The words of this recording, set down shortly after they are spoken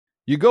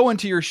You go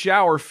into your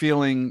shower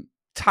feeling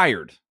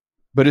tired,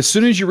 but as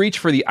soon as you reach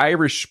for the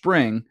Irish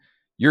Spring,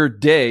 your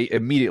day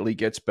immediately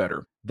gets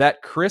better.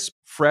 That crisp,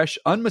 fresh,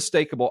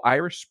 unmistakable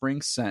Irish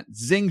Spring scent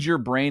zings your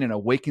brain and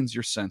awakens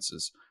your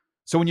senses.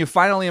 So when you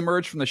finally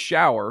emerge from the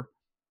shower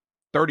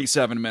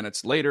 37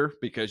 minutes later,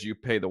 because you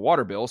pay the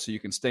water bill so you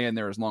can stay in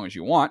there as long as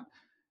you want,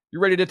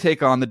 you're ready to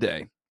take on the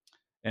day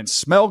and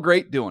smell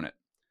great doing it.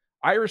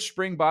 Irish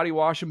Spring Body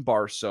Wash and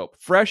Bar Soap.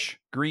 Fresh,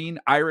 green,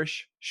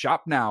 Irish.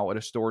 Shop now at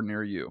a store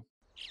near you.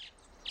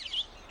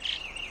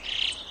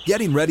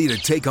 Getting ready to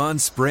take on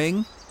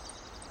spring?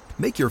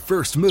 Make your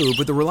first move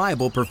with the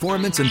reliable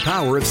performance and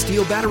power of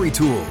Steel battery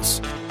tools.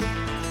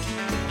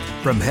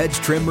 From hedge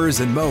trimmers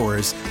and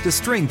mowers to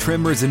string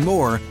trimmers and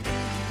more,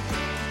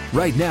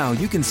 right now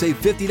you can save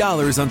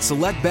 $50 on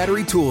select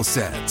battery tool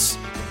sets.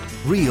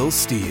 Real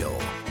Steel.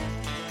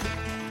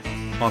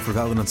 Offer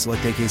valid on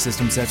select AK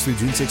system sets through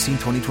June 16,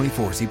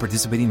 2024. See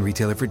participating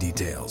retailer for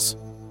details.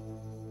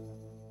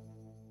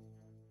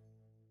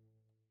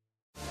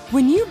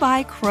 When you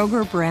buy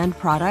Kroger brand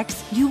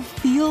products, you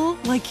feel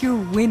like you're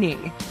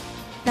winning.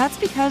 That's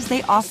because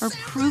they offer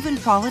proven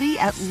quality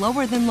at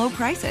lower than low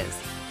prices.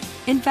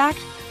 In fact,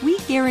 we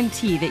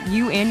guarantee that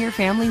you and your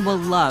family will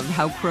love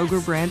how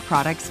Kroger brand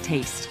products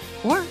taste,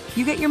 or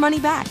you get your money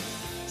back.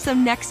 So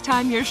next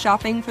time you're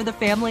shopping for the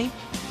family,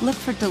 look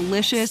for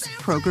delicious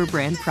Kroger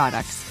brand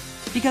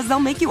products, because they'll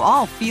make you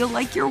all feel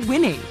like you're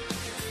winning.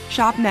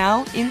 Shop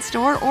now,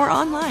 in-store, or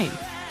online.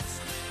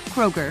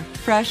 Kroger,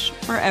 fresh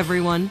for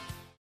everyone.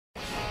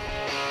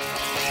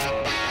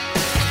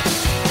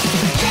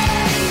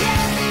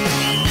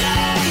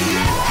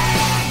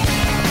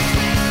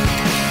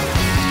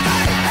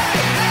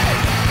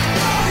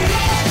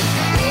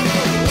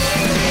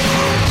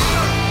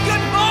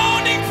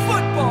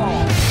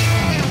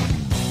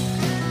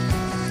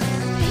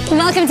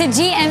 Welcome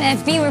to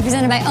GMFB. We're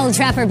presented by Old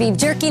Trapper Beef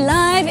Jerky,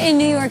 live in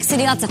New York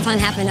City. Lots of fun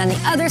happened on the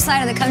other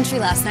side of the country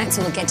last night,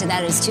 so we'll get to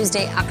that. It's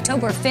Tuesday,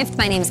 October 5th.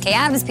 My name is Kay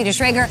Adams, Peter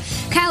Schrager,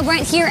 Kyle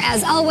Brandt here,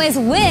 as always,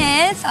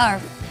 with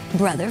our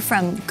brother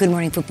from Good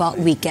Morning Football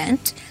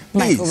Weekend,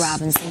 Michael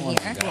Robinson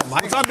here.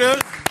 What's up,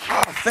 dude?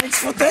 Oh,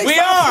 thanks. We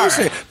are.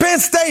 Penn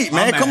State,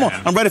 man. Come on.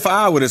 I'm ready for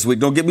Iowa this week.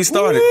 Don't get me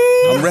started.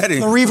 Woo. I'm ready.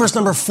 The Reavers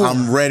number 4.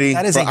 I'm ready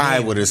for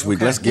Iowa this week.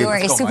 Let's get it. You're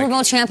a Super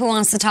Bowl champ who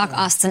wants to talk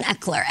Austin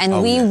Eckler.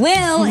 And we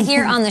will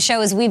here on the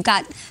show as we've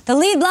got the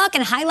lead block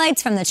and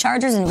highlights from the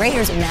Chargers and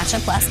Raiders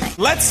matchup last night.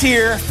 Let's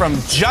hear from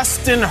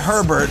Justin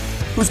Herbert,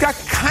 who's got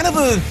kind of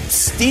a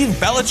Steve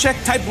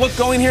Belichick type look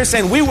going here,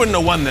 saying we wouldn't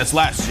have won this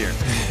last year.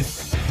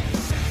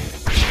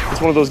 It's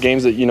one of those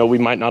games that, we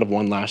might not have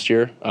won last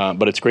year,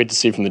 but it's great to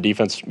see from the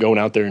defense going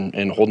out there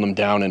and holding them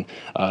down, and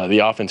the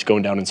offense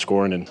going down and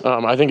scoring. And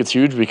I think it's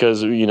huge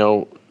because,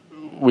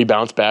 we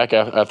bounced back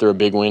after a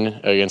big win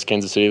against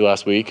Kansas City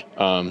last week.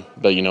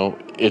 But,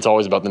 it's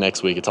always about the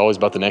next week. It's always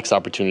about the next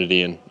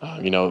opportunity. And,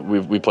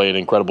 we play an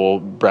incredible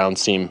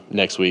Browns team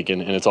next week,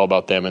 and it's all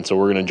about them. And so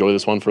we're going to enjoy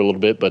this one for a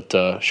little bit, but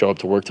show up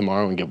to work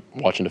tomorrow and get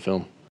watching the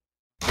film.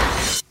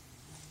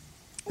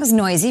 It was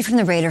noisy from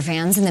the Raider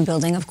fans in the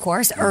building, of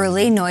course.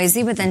 Early,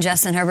 noisy, but then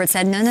Justin Herbert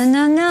said,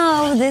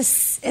 no,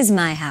 this is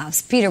my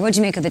house. Peter, what'd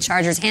you make of the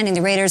Chargers handing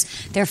the Raiders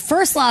their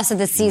first loss of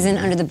the season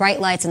under the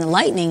bright lights and the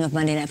lightning of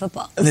Monday Night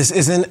Football? This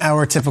isn't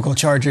our typical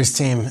Chargers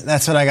team.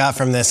 That's what I got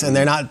from this. And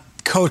they're not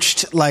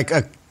coached like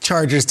a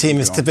Chargers team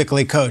is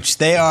typically coached.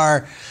 They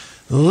are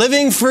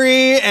living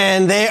free,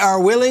 and they are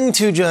willing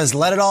to just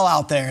let it all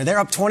out there. They're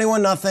up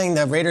 21-0.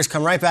 The Raiders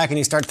come right back, and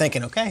you start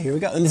thinking, okay, here we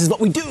go. And this is what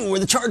we do. We're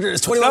the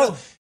Chargers,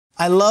 21-0.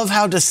 I love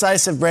how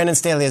decisive Brandon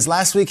Staley is.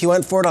 Last week, he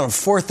went for it on a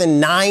 4th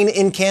and 9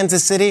 in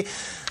Kansas City.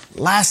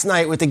 Last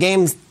night, with the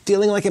game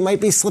feeling like it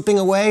might be slipping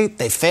away,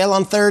 they fail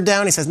on 3rd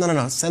down. He says,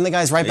 no, send the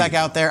guys right back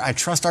out there. I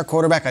trust our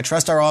quarterback. I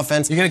trust our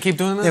offense. You going to keep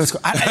doing this?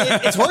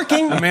 It's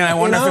working. I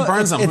wonder if it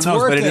burns them. It's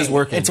working. But it is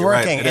working. It's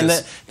working. Right, and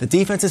the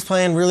defense is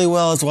playing really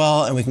well as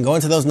well, and we can go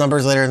into those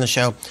numbers later in the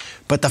show.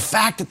 But the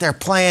fact that they're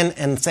playing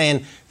and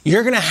saying,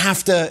 you're going to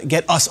have to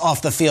get us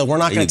off the field. We're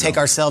not going to take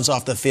ourselves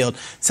off the field.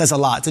 Says a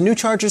lot. It's a new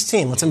Chargers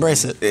team. Let's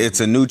embrace it. It's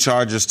a new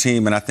Chargers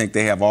team, and I think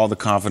they have all the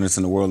confidence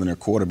in the world in their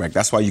quarterback.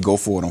 That's why you go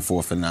for it on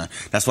 4th and 9.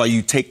 That's why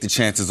you take the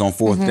chances on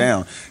 4th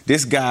down.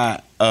 This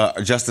guy,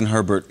 Justin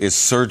Herbert, is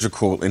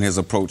surgical in his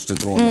approach to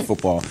throwing the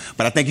football.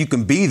 But I think you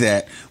can be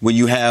that when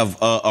you have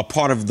a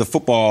part of the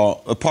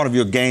football, a part of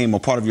your game,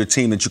 or part of your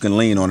team that you can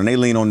lean on. And they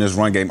lean on this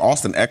run game.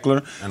 Austin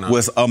Eckler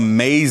was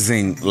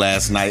amazing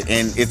last night.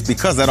 And it's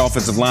because that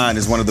offensive line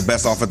is one of the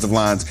best offensive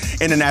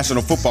lines in the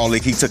National Football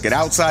League. He took it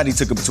outside. He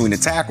took it between the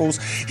tackles.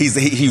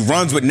 He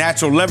runs with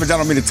natural leverage. I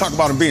don't mean to talk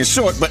about him being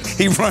short, but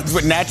he runs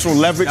with natural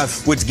leverage,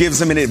 which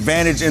gives him an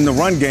advantage in the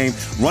run game.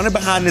 Running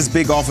behind this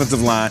big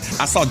offensive line.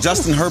 I saw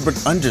Justin Herbert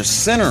under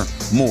center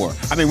more.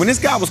 I mean, when this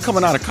guy was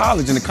coming out of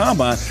college in the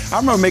combine, I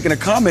remember making a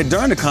comment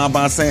during the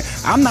combine saying,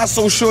 I'm not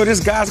so sure this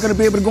guy's going to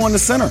be able to go in the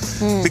center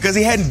because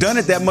he hadn't done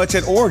it that much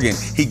at Oregon.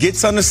 He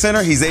gets under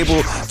center. He's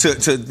able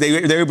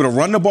they're able to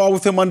run the ball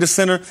with him under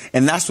center,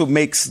 and that's what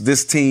makes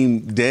this team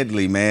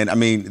deadly, man. I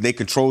mean, they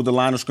controlled the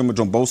line of scrimmage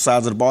on both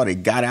sides of the ball. They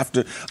got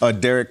after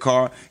Derek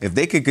Carr. If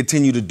they could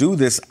continue to do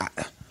this,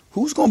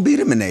 who's going to beat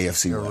him in the AFC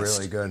West? They're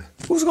really good.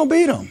 Who's going to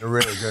beat him? They're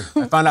really good.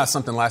 I found out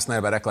something last night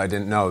about Eckler I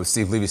didn't know.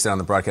 Steve Levy said on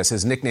the broadcast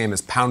his nickname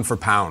is Pound for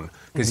Pound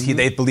because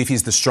they believe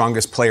he's the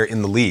strongest player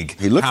in the league.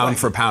 He looks pound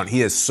for pound.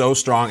 He is so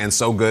strong and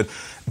so good.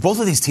 Both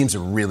of these teams are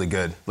really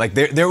good. Like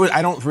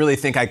I don't really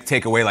think I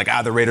take away like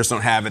the Raiders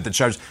don't have it. The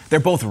Chargers, they're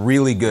both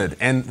really good.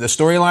 And the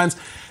storylines,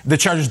 the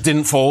Chargers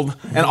didn't fold.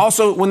 And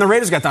also when the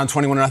Raiders got down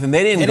 21-0,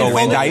 they didn't go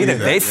away and die either.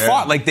 They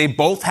fought. Like they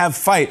both have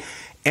fight.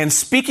 And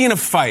speaking of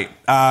fight,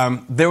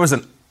 there was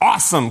an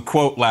awesome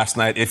quote last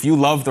night. If you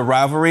love the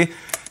rivalry,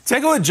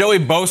 take a look what Joey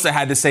Bosa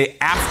had to say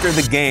after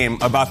the game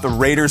about the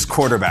Raiders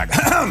quarterback.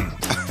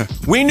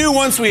 We knew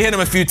once we hit him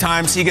a few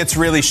times, he gets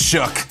really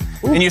shook.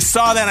 Ooh. And you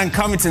saw that on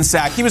Covington's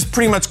sack. He was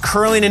pretty much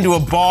curling into a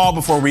ball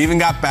before we even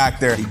got back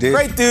there. He did.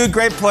 Great dude,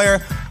 great player.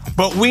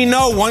 But we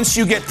know once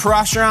you get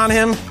pressure on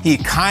him, he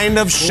kind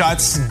of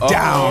shuts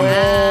down.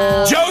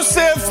 Wow.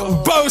 Joseph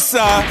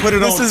Bosa.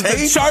 This is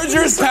the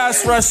Chargers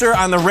pass rusher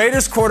on the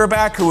Raiders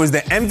quarterback who was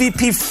the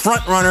MVP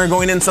frontrunner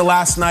going into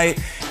last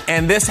night.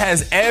 And this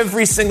has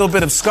every single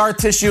bit of scar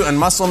tissue and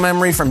muscle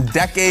memory from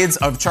decades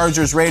of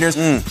Chargers Raiders.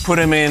 Put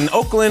him in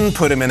Oakland,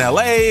 put him in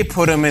LA,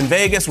 put him in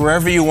Vegas,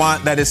 wherever you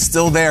want, that is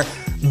still there.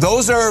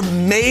 Those are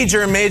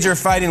major, major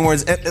fighting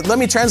words. Let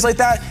me translate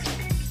that.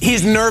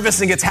 He's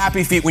nervous and gets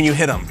happy feet when you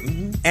hit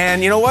him.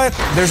 And you know what?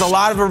 There's a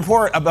lot of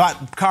report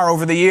about Carr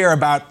over the year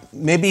about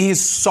maybe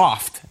he's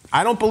soft.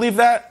 I don't believe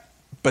that,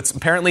 but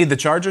apparently the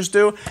Chargers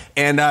do.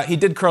 And he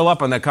did curl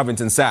up on that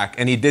Covington sack,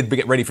 and he did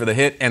get ready for the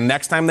hit. And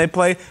next time they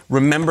play,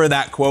 remember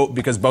that quote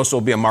because Bosa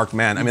will be a marked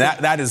man. I mean,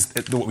 that is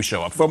what we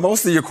show up for. For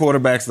most of your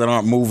quarterbacks that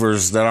aren't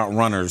movers, that aren't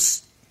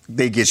runners,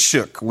 they get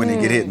shook when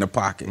they get hit in the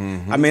pocket.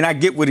 I mean, I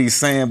get what he's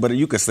saying, but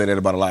you could say that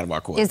about a lot of our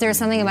quarterbacks. Is there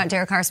something about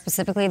Derek Carr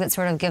specifically that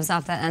sort of gives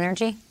off that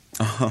energy?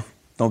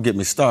 Don't get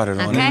me started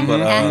on it.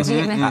 But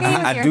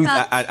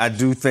I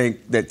do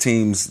think that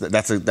teams,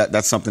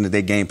 that's something that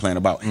they game plan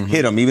about.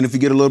 Hit them. Even if you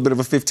get a little bit of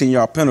a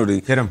 15-yard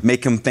penalty, hit them.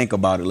 Make him think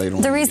about it later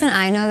on. The reason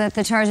I know that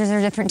the Chargers are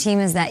a different team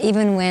is that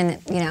even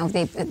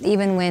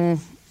when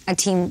a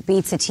team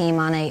beats a team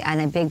on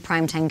a big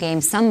primetime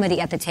game,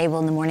 somebody at the table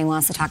in the morning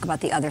wants to talk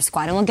about the other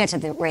squad. And we'll get to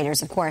the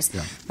Raiders, of course.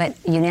 Yeah. But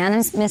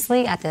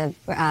unanimously at the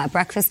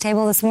breakfast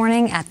table this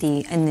morning,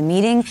 in the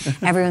meeting,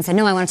 everyone said,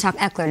 no, I want to talk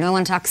Eckler. No, I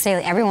want to talk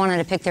Staley. Everyone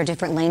wanted to pick their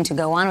different lane to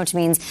go on, which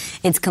means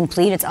it's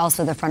complete. It's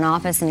also the front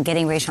office and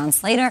getting Rashawn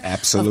Slater.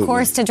 Absolutely. Of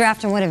course, to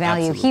draft him, what a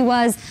value he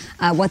was.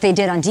 What they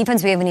did on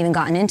defense, we haven't even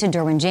gotten into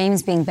Derwin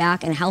James being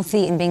back and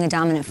healthy and being a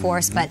dominant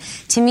force. But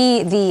to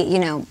me,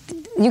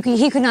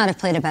 he could not have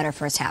played a better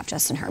first half,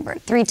 Justin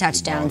Herbert. 3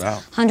 touchdowns,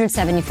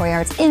 174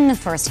 yards in the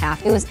first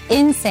half. It was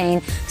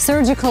insane,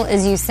 surgical,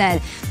 as you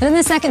said. But in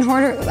the second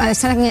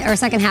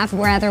half,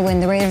 when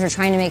the Raiders were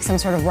trying to make some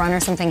sort of run or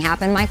something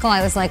happen, Michael,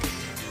 I was like,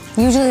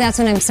 usually that's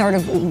when I'm sort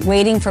of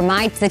waiting for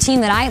the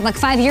team that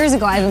 5 years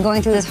ago, I've been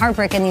going through this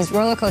heartbreak and these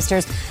roller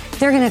coasters.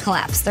 They're going to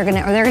collapse. They're going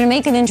to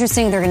make it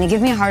interesting. They're going to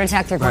give me a heart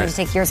attack. They're going to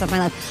take years off my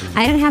life.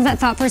 I didn't have that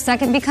thought for a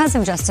second because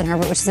of Justin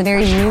Herbert, which is a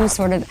very new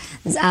sort of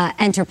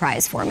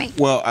enterprise for me.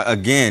 Well,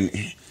 again,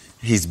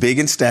 he's big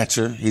in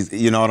stature.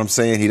 You know what I'm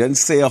saying? He doesn't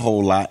say a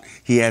whole lot.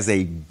 He has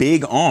a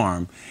big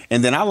arm.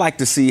 And then I like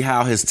to see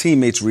how his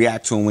teammates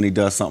react to him when he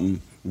does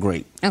something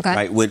great. Okay.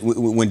 Right?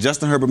 When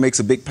Justin Herbert makes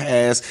a big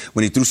pass,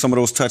 when he threw some of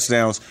those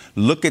touchdowns,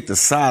 look at the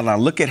sideline.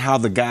 Look at how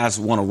the guys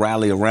want to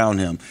rally around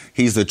him.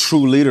 He's the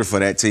true leader for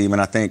that team.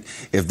 And I think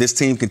if this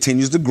team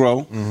continues to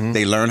grow,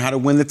 they learn how to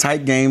win the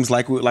tight games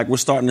like we're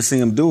starting to see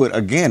them do it.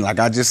 Again, like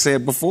I just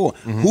said before,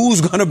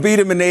 who's going to beat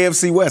him in the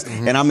AFC West?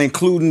 And I'm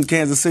including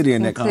Kansas City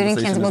in that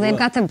conversation. Well, they've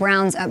got the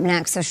Browns up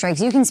next. So,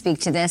 Strikes, you can speak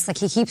to this. Like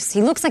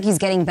he looks like he's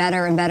getting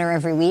better and better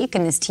every week,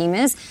 and his team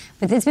is.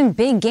 But it's been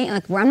big games.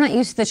 Like where I'm not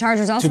used to the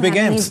Chargers also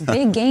having these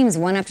big games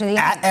one after the other.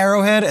 At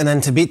Arrowhead and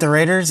then to beat the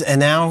Raiders and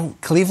now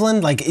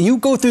Cleveland. Like you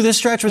go through this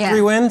stretch with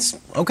 3 wins.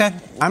 Okay.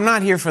 I'm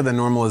not here for the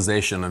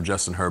normalization of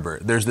Justin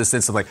Herbert. There's this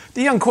sense of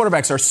the young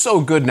quarterbacks are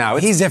so good now.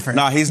 He's different.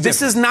 No, he's different.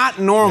 This is not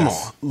normal.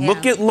 Yes.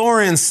 Look at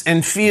Lawrence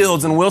and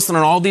Fields and Wilson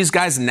and all these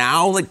guys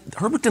now.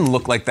 Herbert didn't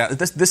look like that.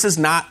 This is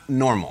not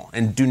normal.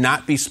 And do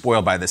not be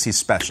spoiled by this. He's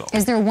special.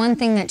 Is there one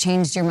thing that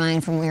changed your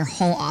mind from your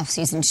whole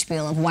offseason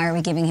spiel of why are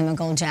we giving him a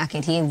gold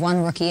jacket? He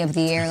won Rookie of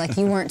the Year.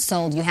 You weren't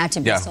sold. You had to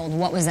be sold.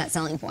 What was that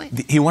selling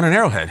point? He won an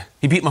Arrowhead.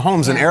 He beat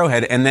Mahomes in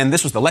Arrowhead, and then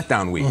this was the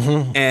letdown week.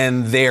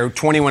 And they're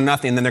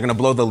 21-0, and then they're going to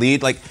blow the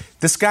lead.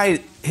 This guy,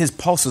 his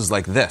pulse is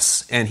like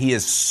this, and he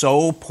is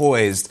so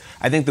poised.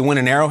 I think the win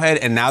in Arrowhead,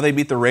 and now they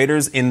beat the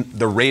Raiders in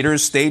the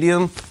Raiders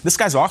Stadium. This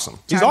guy's awesome.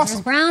 He's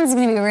awesome. Browns is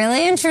going to be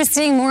really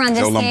interesting. More on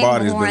this game,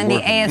 more on the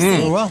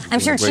AFC. I'm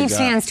sure Chiefs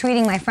fans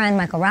tweeting my friend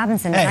Michael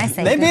Robinson. Hey,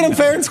 they beat him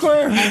fair and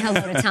square. And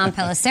hello to Tom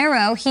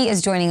Pelissero. He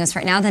is joining us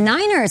right now. The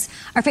Niners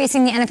are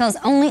facing the NFL's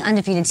only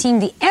undefeated team,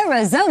 the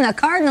Arizona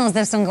Cardinals.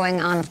 There's some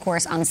going on, of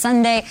course, on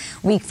Sunday,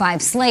 Week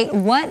 5 slate.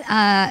 What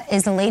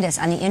is the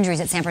latest on the injuries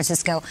that San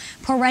Francisco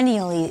perennially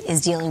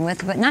is dealing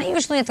with, but not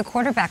usually at the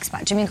quarterback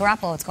spot? Jimmy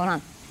Garoppolo, what's going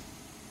on?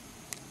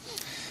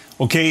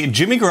 Okay,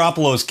 Jimmy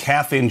Garoppolo's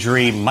calf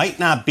injury might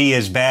not be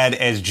as bad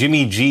as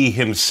Jimmy G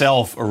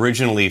himself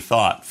originally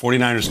thought.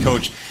 49ers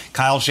coach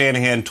Kyle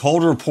Shanahan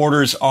told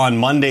reporters on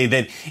Monday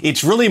that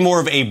it's really more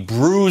of a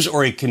bruise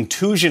or a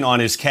contusion on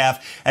his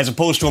calf as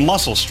opposed to a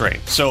muscle strain.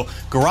 So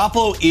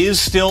Garoppolo is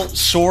still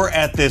sore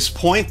at this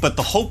point, but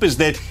the hope is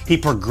that he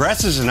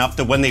progresses enough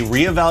that when they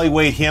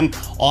reevaluate him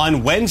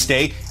on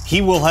Wednesday, he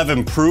will have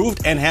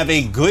improved and have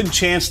a good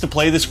chance to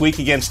play this week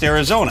against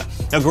Arizona.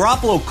 Now,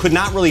 Garoppolo could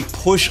not really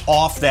push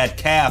off that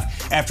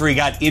calf after he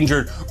got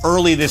injured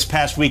early this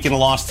past week in a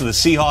loss to the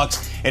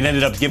Seahawks and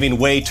ended up giving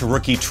way to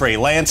rookie Trey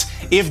Lance.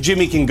 If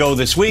Jimmy can go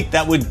this week,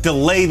 that would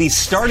delay the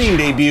starting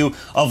debut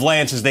of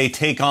Lance as they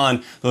take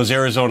on those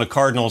Arizona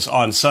Cardinals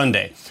on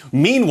Sunday.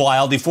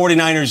 Meanwhile, the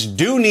 49ers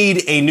do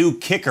need a new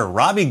kicker.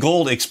 Robbie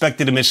Gould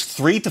expected to miss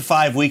 3 to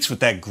 5 weeks with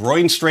that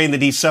groin strain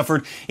that he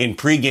suffered in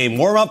pregame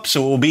warm-up,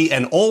 so it will be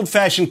an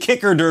old-fashioned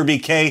kicker derby,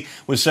 Kay,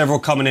 with several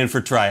coming in for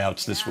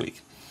tryouts this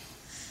week.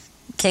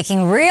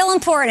 Kicking real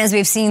important, as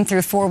we've seen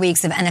through 4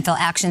 weeks of NFL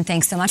action.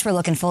 Thanks so much. We're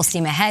looking full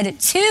steam ahead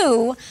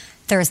to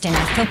Thursday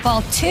Night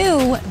Football,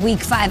 to Week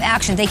 5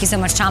 action. Thank you so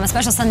much, Tom. A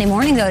special Sunday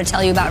morning, though, to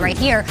tell you about right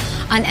here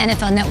on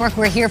NFL Network.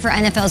 We're here for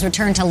NFL's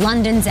return to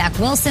London. Zach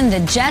Wilson, the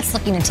Jets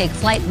looking to take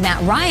flight.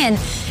 Matt Ryan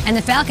and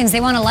the Falcons,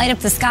 they want to light up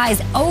the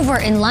skies over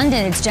in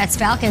London. It's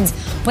Jets-Falcons.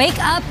 Wake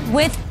up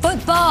with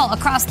football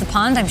across the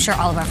pond. I'm sure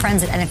all of our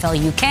friends at NFL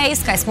UK,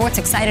 Sky Sports,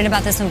 excited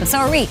about this one, but so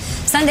are we.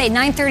 Sunday,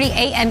 9:30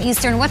 a.m.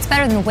 Eastern. What's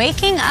better than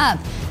waking up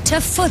to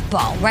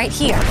football right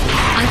here on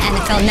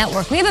NFL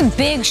Network? We have a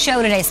big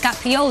show today. Scott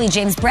Pioli,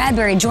 James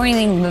Bradbury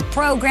joining the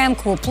program.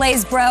 Cool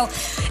plays, bro.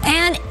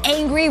 And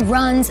angry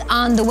runs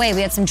on the way.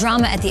 We had some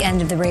drama at the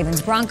end of the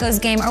Ravens-Broncos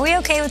game. Are we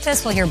okay with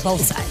this? We'll hear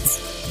both sides.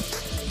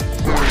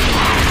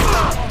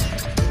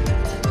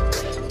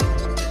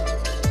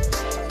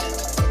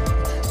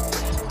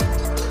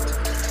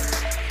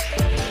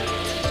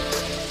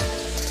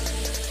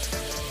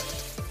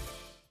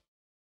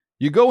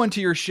 You go into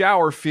your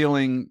shower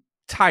feeling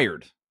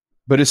tired,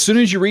 but as soon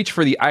as you reach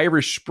for the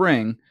Irish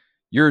Spring,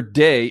 your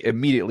day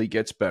immediately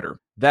gets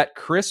better. That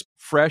crisp,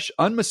 fresh,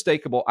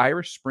 unmistakable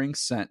Irish Spring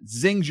scent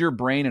zings your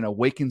brain and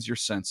awakens your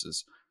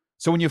senses.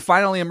 So when you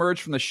finally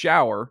emerge from the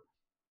shower,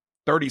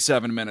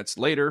 37 minutes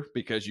later,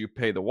 because you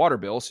pay the water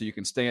bill so you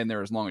can stay in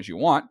there as long as you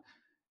want,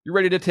 you're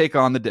ready to take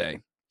on the day.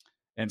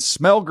 And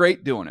smell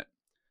great doing it.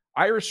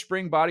 Irish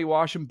Spring Body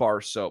Wash and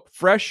Bar Soap.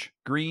 Fresh,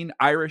 green,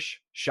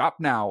 Irish. Shop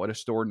now at a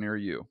store near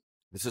you.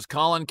 This is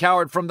Colin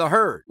Cowherd from The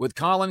Herd with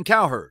Colin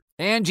Cowherd.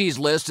 Angie's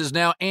List is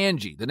now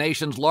Angie, the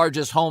nation's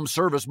largest home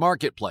service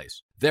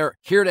marketplace. They're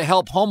here to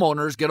help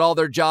homeowners get all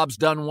their jobs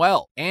done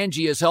well.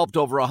 Angie has helped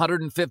over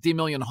 150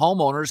 million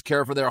homeowners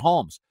care for their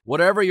homes.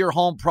 Whatever your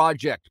home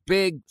project,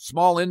 big,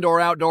 small, indoor,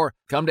 outdoor,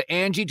 come to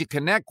Angie to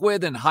connect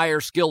with and hire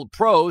skilled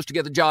pros to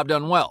get the job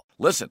done well.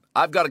 Listen,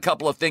 I've got a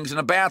couple of things in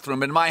a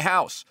bathroom in my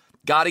house.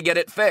 Got to get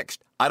it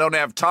fixed. I don't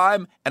have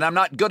time, and I'm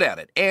not good at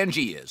it.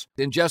 Angie is.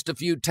 In just a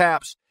few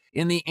taps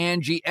in the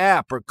Angie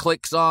app or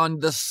clicks on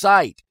the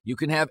site, you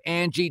can have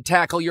Angie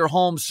tackle your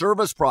home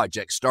service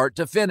project start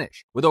to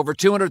finish. With over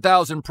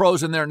 200,000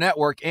 pros in their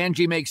network,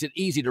 Angie makes it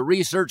easy to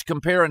research,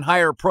 compare, and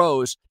hire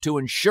pros to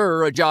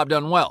ensure a job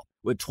done well.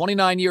 With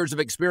 29 years of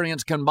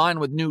experience combined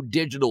with new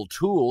digital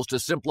tools to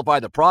simplify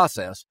the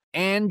process,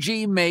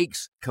 Angie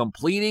makes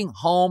completing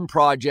home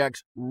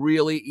projects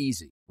really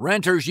easy.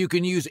 Renters, you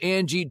can use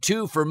Angie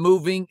too for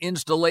moving,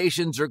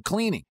 installations, or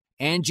cleaning.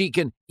 Angie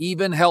can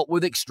even help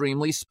with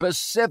extremely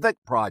specific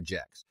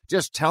projects.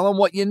 Just tell them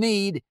what you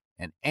need,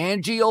 and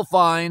Angie will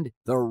find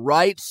the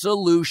right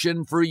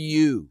solution for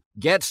you.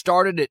 Get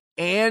started at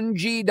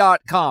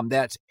Angie.com.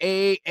 That's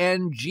ANGI.com,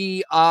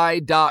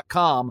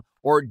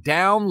 or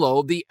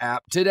download the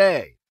app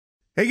today.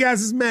 Hey guys,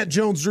 this is Matt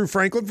Jones, Drew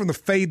Franklin from the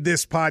Fade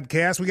This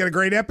podcast. We got a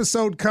great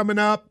episode coming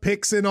up,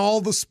 picks in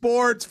all the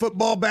sports,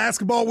 football,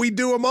 basketball, we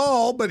do them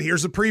all, but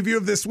here's a preview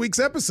of this week's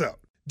episode.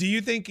 Do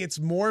you think it's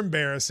more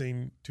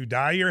embarrassing to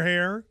dye your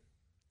hair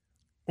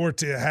or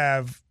to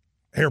have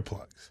hair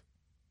plugs?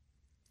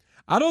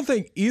 I don't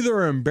think either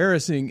are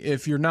embarrassing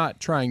if you're not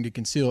trying to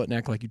conceal it and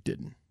act like you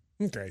didn't.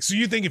 Okay, so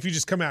you think if you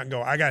just come out and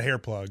go, I got hair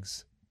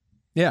plugs.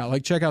 Yeah,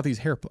 like check out these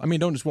hair plugs. I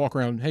mean, don't just walk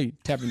around, hey,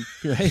 tapping,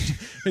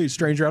 hey,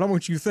 stranger, I don't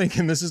want you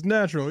thinking this is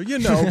natural. You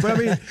know, but I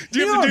mean, do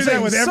you have to do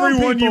that with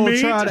everyone you meet?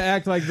 Try to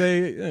act like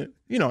they,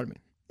 you know what I mean?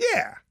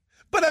 Yeah.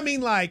 But I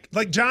mean, like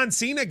John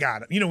Cena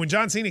got it. You know, when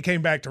John Cena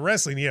came back to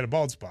wrestling, he had a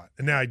bald spot,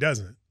 and now he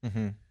doesn't.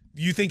 Mm-hmm.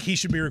 You think he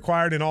should be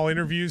required in all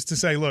interviews to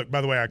say, look, by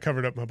the way, I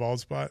covered up my bald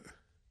spot?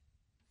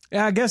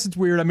 Yeah, I guess it's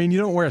weird. I mean, you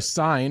don't wear a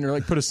sign or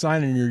put a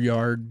sign in your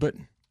yard, but.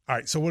 All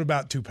right, so what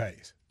about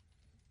toupees?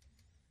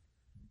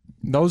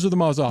 Those are the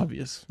most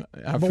obvious.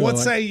 But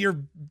let's say you're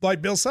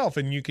like Bill Self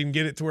and you can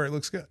get it to where it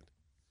looks good.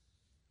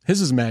 His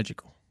is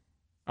magical.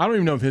 I don't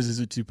even know if his is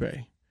a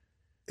toupee.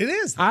 It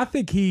is. I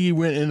think he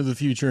went into the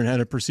future and had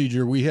a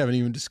procedure we haven't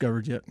even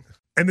discovered yet.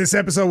 And this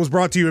episode was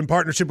brought to you in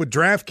partnership with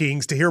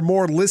DraftKings. To hear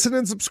more, listen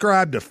and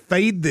subscribe to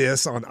Fade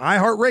This on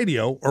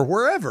iHeartRadio or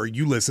wherever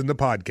you listen to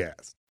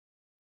podcasts.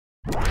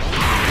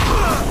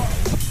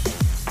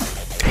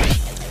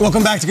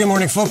 Welcome back to Good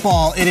Morning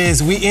Football. It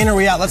is we in or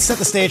we out. Let's set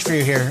the stage for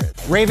you here.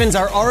 Ravens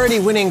are already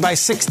winning by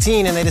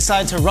 16, and they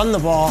decide to run the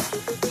ball.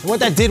 And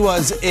what that did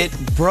was it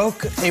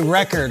broke a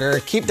record or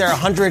keep their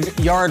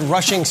 100-yard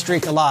rushing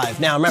streak alive.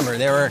 Now, remember,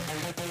 they were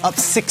up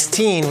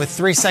 16 with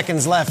 3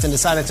 seconds left and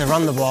decided to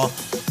run the ball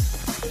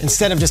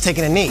instead of just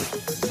taking a knee.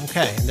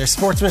 Okay, there's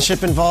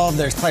sportsmanship involved.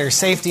 There's player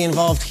safety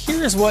involved.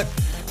 Here's what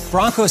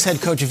Broncos head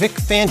coach Vic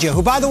Fangio,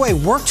 who, by the way,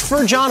 worked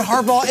for John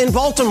Harbaugh in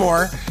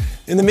Baltimore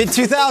in the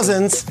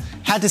mid-2000s,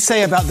 had to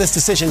say about this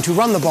decision to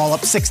run the ball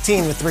up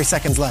 16 with 3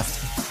 seconds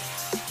left.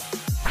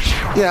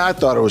 Yeah, I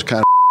thought it was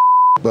kind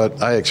of,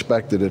 but I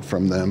expected it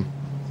from them.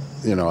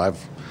 You know, I've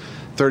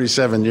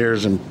 37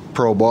 years in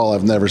pro ball.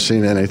 I've never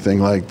seen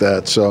anything like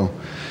that. So,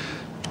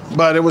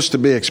 but it was to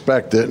be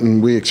expected,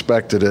 and we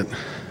expected it.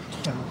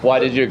 Why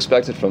did you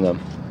expect it from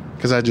them?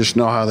 Because I just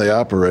know how they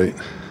operate.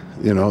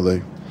 You know,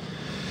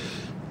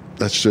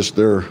 that's just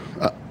their,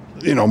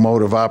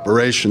 mode of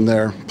operation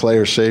there.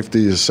 Player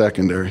safety is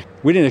secondary.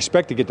 We didn't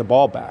expect to get the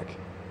ball back,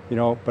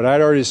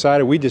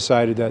 but we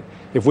decided that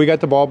if we got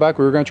the ball back,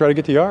 we were going to try to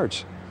get the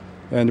yards.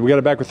 And we got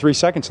it back with 3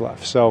 seconds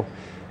left. So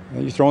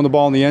you're throwing the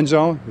ball in the end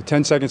zone with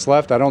 10 seconds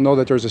left. I don't know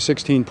that there's a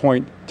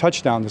 16-point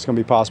touchdown that's going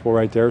to be possible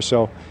right there.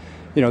 So,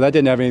 that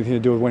didn't have anything to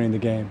do with winning the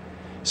game.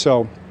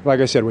 So, like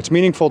I said, what's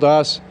meaningful to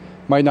us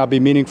might not be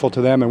meaningful to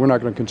them, and we're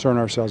not going to concern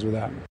ourselves with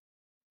that.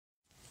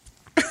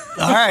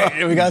 All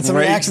right, we got some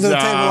reaction to the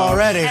table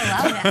already.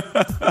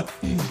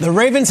 The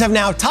Ravens have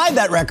now tied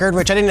that record,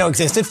 which I didn't know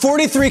existed,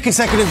 43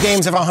 consecutive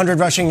games of 100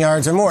 rushing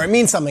yards or more. It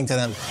means something to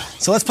them.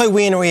 So let's play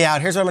we in or we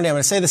out. Here's what I'm going to do. I'm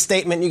going to say the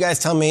statement. You guys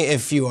tell me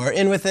if you are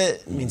in with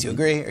it. It means you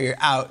agree, or you're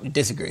out, you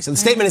disagree. So the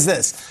statement is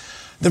this.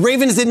 The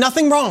Ravens did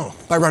nothing wrong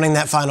by running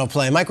that final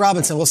play. Mike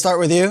Robinson, we'll start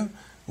with you.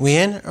 We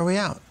in or we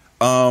out?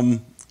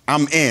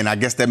 I'm in. I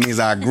guess that means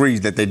I agree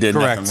that they did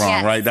nothing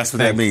wrong, right? That's what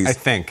that means. I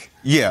think.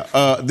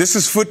 Yeah, this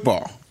is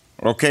football.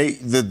 Okay,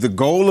 the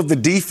goal of the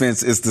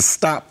defense is to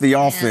stop the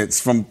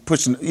offense from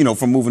pushing,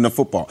 from moving the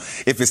football.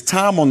 If it's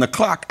time on the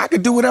clock, I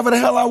can do whatever the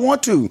hell I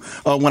want to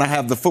when I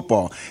have the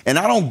football. And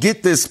I don't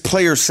get this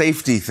player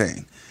safety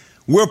thing.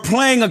 We're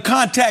playing a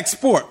contact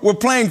sport. We're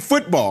playing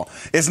football.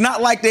 It's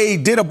not like they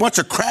did a bunch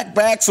of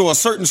crackbacks or a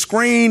certain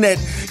screen that,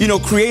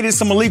 created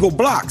some illegal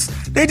blocks.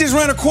 They just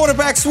ran a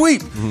quarterback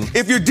sweep. Mm-hmm.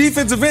 If your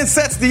defensive end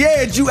sets the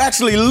edge, you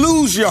actually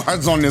lose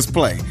yards on this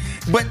play.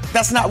 But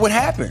that's not what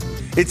happened.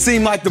 It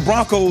seemed like the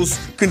Broncos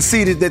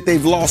conceded that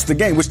they've lost the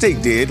game, which they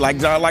did. Like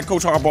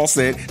Coach Harbaugh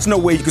said, there's no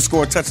way you could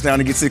score a touchdown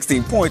and get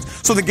 16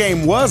 points. So the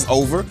game was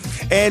over.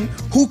 And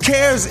who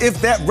cares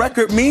if that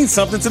record means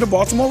something to the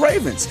Baltimore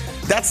Ravens?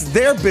 That's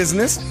their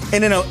business.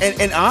 And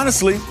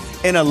honestly,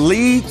 in a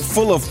league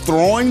full of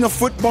throwing the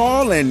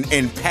football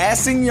and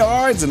passing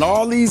yards and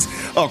all these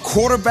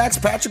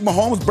quarterbacks, Patrick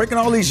Mahomes breaking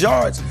all these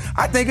yards,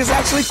 I think it's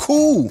actually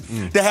cool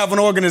to have an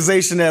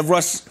organization that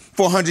rushed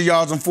for 100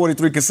 yards on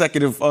 43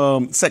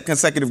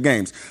 consecutive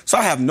games. So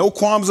I have no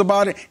qualms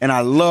about it, and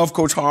I love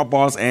Coach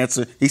Harbaugh's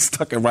answer. He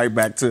stuck it right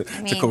back to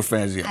Coach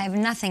Fangio. I have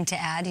nothing to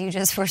add. You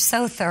just were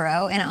so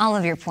thorough in all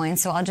of your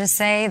points, so I'll just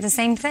say the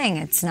same thing.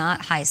 It's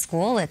not high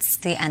school. It's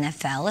the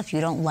NFL. If you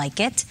don't like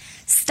it,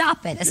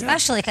 stop it,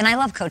 especially, and I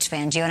love Coach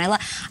Fangio,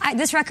 and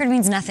this record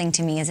means nothing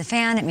to me as a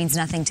fan. It means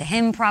nothing to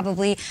him,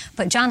 probably,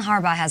 but John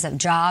Harbaugh has a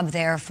job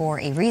there for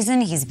a reason.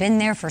 He's been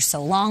there for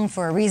so long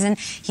for a reason.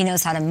 He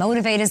knows how to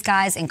motivate his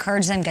guys,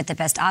 encourage them, get the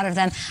best out of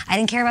them. I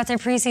didn't care about their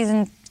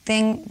preseason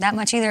thing that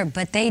much either,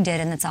 but they did,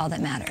 and that's all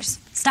that matters.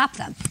 Stop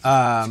them.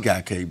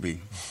 Got KB.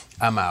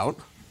 I'm out.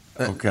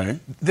 Okay.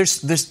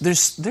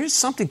 There's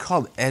something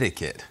called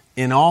etiquette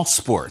in all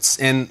sports,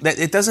 and that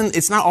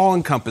it's not all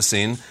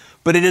encompassing,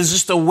 but it is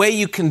just a way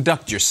you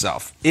conduct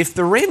yourself. If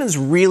the Ravens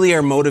really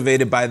are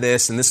motivated by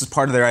this, and this is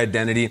part of their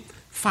identity,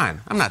 fine.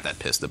 I'm not that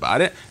pissed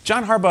about it.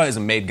 John Harbaugh is a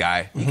made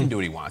guy. He can do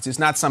what he wants. He's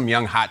not some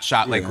young hot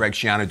shot like Greg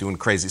Schiano doing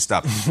crazy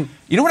stuff.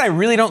 You know what I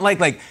really don't like?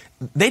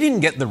 They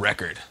didn't get the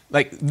record.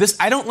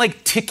 I don't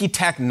like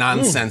ticky-tack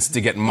nonsense to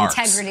get marks.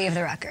 Integrity of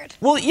the record.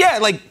 Well, yeah,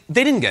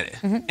 they didn't get it.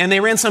 Mm-hmm. And they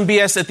ran some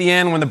BS at the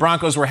end when the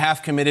Broncos were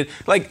half committed.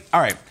 All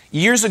right,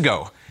 years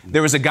ago,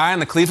 there was a guy on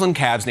the Cleveland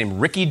Cavs named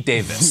Ricky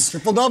Davis.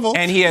 Triple-double.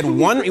 And he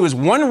was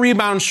one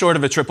rebound short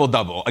of a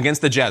triple-double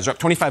against the Jazz. They're up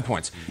 25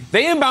 points.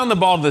 They inbound the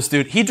ball to this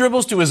dude. He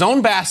dribbles to his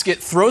own basket,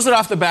 throws it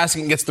off the basket,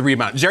 and gets the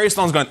rebound. Jerry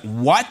Sloan's going,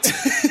 what?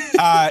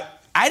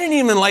 I didn't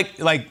even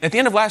like at the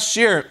end of last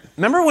year,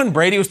 remember when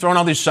Brady was throwing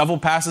all these shovel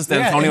passes to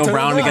Antonio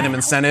Brown to get him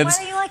incentives?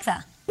 Why do you like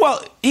that?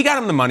 Well, he got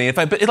him the money.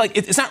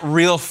 It's not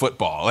real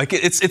football. Like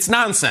it's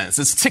nonsense.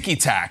 It's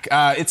ticky-tack.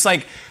 It's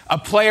like a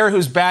player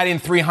who's batting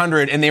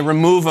 300 and they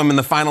remove him in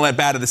the final at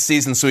bat of the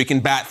season so he can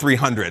bat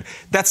 300.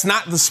 That's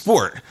not the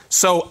sport.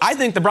 So I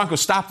think the Broncos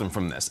stopped them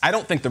from this. I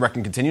don't think the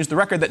record continues. The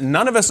record that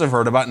none of us have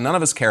heard about, none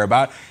of us care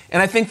about,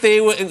 and I think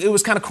it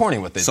was kind of corny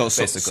what they did,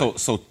 basically.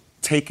 So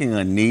taking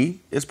a knee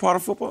is part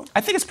of football?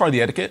 I think it's part of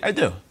the etiquette. I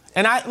do.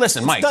 And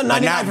listen, Mike. It's done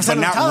 99% but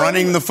not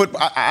running the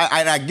football.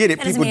 I get it.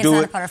 People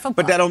do it,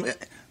 but that don't.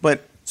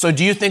 But so,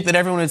 do you think that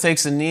everyone who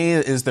takes a knee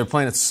is they're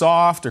playing it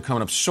soft or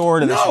coming up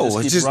short? No,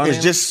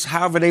 it's just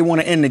however they want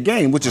to end the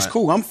game, which is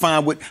cool. I'm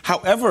fine with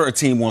however a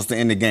team wants to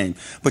end the game,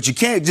 but you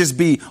can't just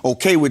be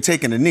okay with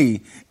taking a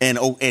knee and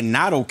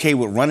not okay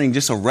with running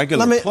just a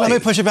regular play. Let me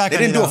push it back. They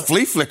didn't do a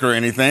flea flicker or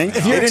anything.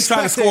 They didn't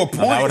try to score a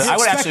point. I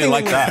would actually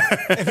like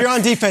that. If you're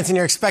on defense and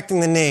you're expecting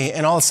the knee,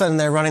 and all of a sudden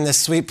they're running this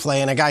sweep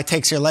play, and a guy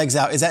takes your legs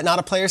out, is that not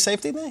a player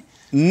safety thing?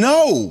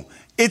 No.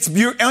 It's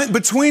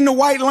between the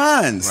white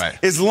lines. Right.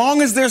 As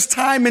long as there's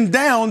time and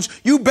downs,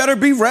 you better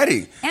be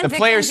ready. And Vic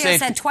Fangio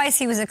said twice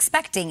he was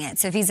expecting it.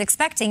 So if he's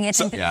expecting it,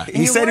 and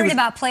you're worried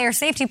about player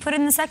safety, put it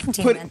in the second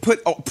team.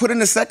 Put in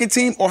the second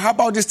team, or how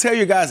about just tell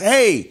your guys,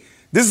 hey,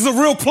 this is a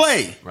real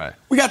play. Right.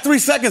 We got 3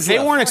 seconds left.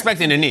 They weren't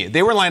expecting a knee.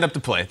 They were lined up to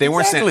play. They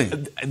weren't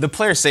saying the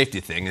player safety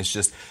thing is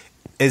just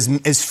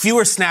as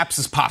fewer snaps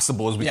as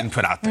possible as we can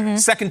put out there. Mm-hmm.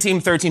 Second team,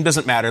 third team,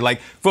 doesn't matter.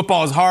 Like,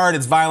 football is hard,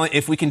 it's violent.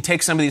 If we can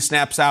take some of these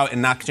snaps out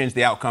and not change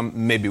the outcome,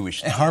 maybe we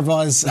should. And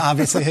Harbaugh's,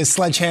 obviously, his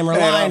sledgehammer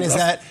line is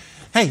that,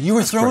 hey, you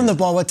were throwing the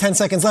ball with 10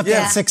 seconds left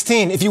at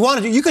 16. If you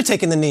wanted to, you could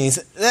take in the knees.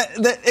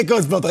 It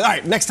goes both ways. All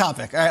right, next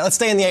topic. All right, let's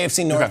stay in the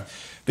AFC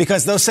North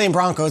because those same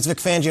Broncos, Vic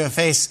Fangio,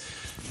 face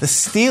the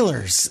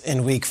Steelers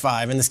in Week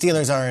 5, and the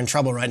Steelers are in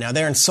trouble right now.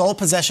 They're in sole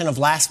possession of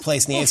last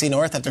place in the AFC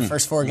North after the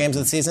first 4 games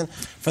of the season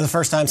for the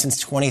first time since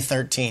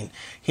 2013.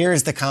 Here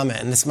is the comment,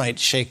 and this might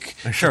shake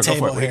the table go for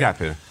it. What do you here. got,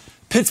 Peter?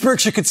 Pittsburgh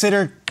should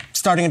consider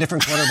starting a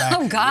different quarterback.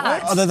 Oh,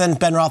 God. Other than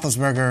Ben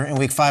Roethlisberger in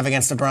Week 5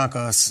 against the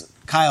Broncos.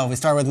 Kyle, we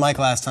started with Mike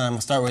last time.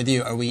 We'll start with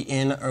you. Are we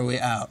in or are we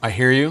out? I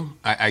hear you.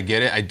 I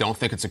get it. I don't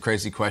think it's a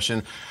crazy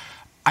question.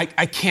 I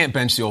can't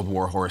bench the old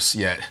warhorse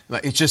yet.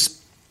 It's just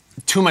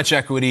too much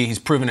equity. He's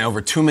proven it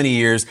over too many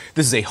years.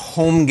 This is a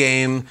home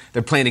game.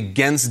 They're playing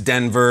against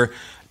Denver.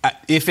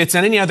 If it's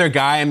any other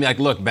guy, I'm like,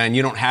 look, Ben,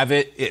 you don't have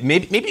it.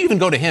 Maybe even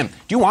go to him.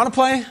 Do you want to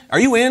play? Are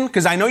you in?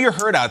 Because I know you're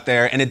hurt out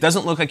there, and it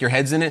doesn't look like your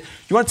head's in it.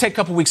 You want to take a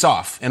couple weeks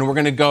off, and we're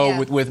going to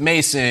go with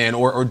Mason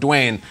or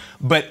Dwayne.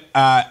 But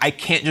I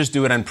can't just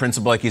do it on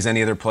principle like he's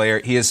any other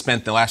player. He has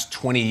spent the last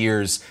 20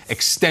 years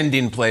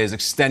extending plays,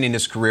 extending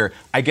his career.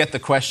 I get the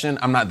question.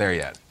 I'm not there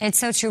yet. It's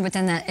so true, but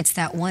then it's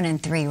that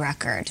 1-3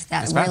 record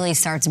that really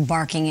starts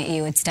barking at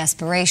you. It's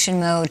desperation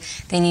mode.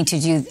 They need to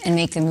do and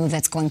make the move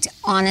that's going to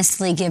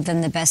honestly give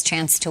them the best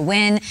chance to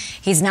win.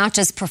 He's not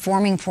just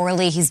performing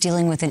poorly, he's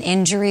dealing with an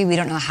injury. We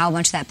don't know how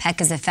much that pec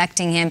is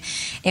affecting him.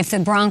 If the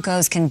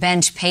Broncos can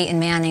bench Peyton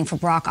Manning for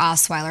Brock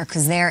Osweiler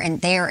because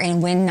they are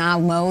in win now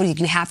mode,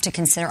 you have to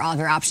consider all of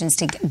your options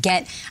to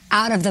get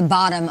out of the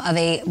bottom of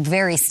a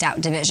very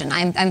stout division.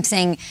 I'm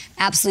saying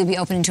absolutely be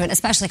open to it,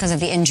 especially because of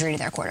the injury to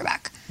their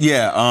quarterback.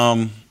 Yeah,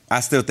 I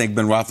still think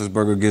Ben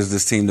Roethlisberger gives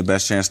this team the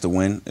best chance to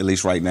win, at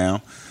least right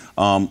now.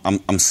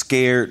 I'm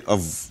scared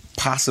of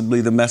possibly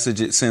the message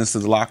it sends to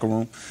the locker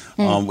room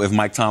if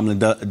Mike Tomlin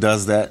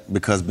does that,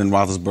 because Ben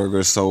Roethlisberger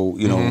is so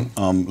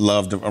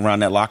loved around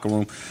that locker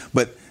room.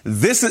 But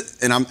this is,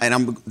 and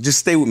I'm just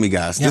stay with me,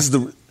 guys.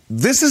 Yeah.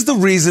 This is the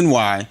reason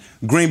why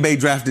Green Bay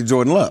drafted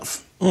Jordan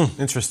Love.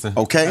 Interesting.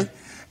 Okay,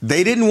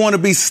 they didn't want to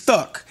be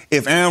stuck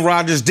if Aaron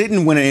Rodgers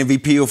didn't win an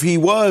MVP, if he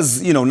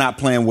was not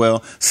playing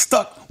well,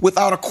 stuck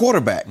without a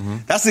quarterback.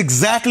 That's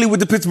exactly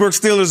what the Pittsburgh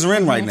Steelers are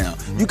in right now.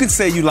 You can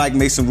say you like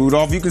Mason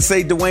Rudolph. You can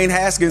say Dwayne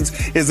Haskins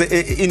is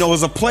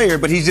a player,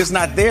 but he's just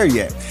not there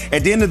yet.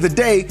 At the end of the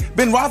day,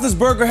 Ben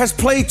Roethlisberger has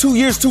played 2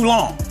 years too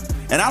long.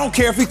 And I don't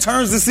care if he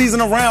turns the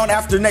season around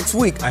after next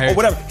week or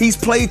whatever. He's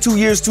played 2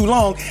 years too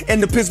long,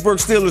 and the Pittsburgh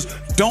Steelers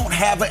don't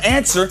have an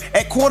answer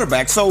at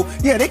quarterback. So,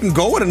 yeah, they can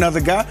go with another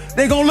guy.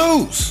 They're going to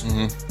lose,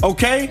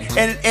 okay?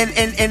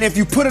 And if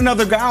you put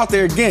another guy out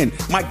there, again,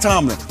 Mike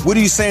Tomlin, what are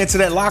you saying to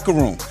that locker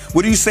room?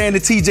 What are you saying to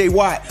T.J.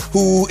 Watt,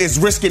 who is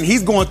risking,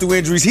 he's going through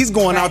injuries, he's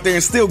going out there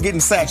and still getting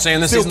sacked,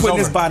 still putting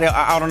his body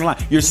out on the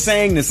line. You're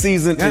saying the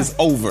season is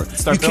over.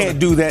 You can't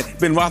do that.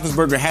 Ben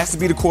Roethlisberger has to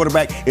be the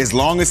quarterback as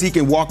long as he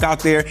can walk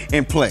out there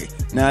and play.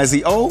 Now, is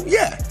he old?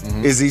 Yeah.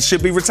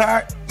 Should be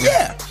retired?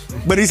 Yeah.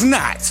 But he's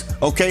not,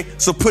 okay?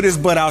 So put his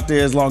butt out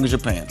there as long as you're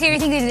paying. Do you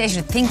think they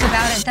should think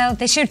about it, though?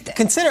 They should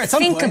consider at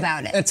some point.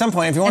 About it. At some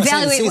point, if you want to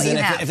see the season,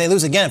 if they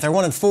lose again, if they're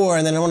 1-4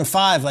 and then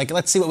 1-5, like,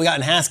 let's see what we got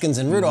in Haskins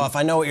and Rudolph.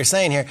 I know what you're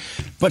saying here.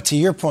 But to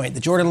your point, the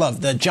Jordan Love,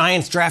 the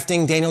Giants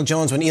drafting Daniel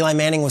Jones when Eli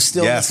Manning was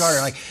still the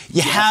starter. Like,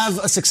 you have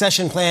a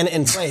succession plan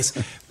in place.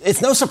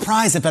 it's no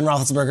surprise that Ben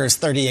Roethlisberger is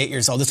 38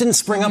 years old. This didn't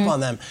spring up on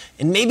them.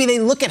 And maybe they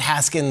look at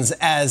Haskins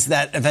as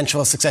that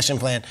eventual succession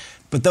plan.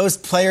 But those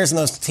players and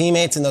those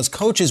teammates and those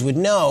coaches would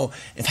know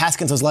if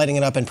Haskins was lighting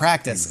it up in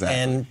practice. Exactly.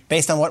 And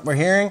based on what we're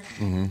hearing,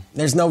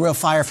 there's no real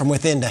fire from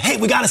within to, hey,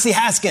 we got to see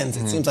Haskins.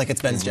 It seems like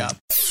it's Ben's job.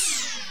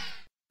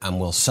 I'm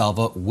Will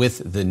Salva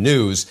with the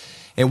news.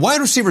 And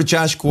wide receiver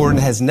Josh Gordon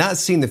has not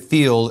seen the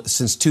field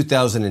since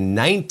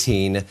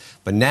 2019.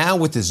 But now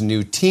with his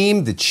new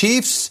team, the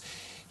Chiefs,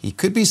 he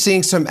could be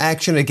seeing some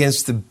action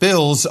against the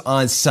Bills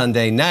on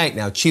Sunday night.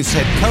 Now, Chiefs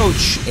head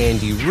coach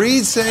Andy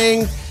Reid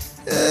saying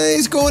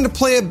he's going to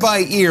play it by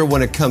ear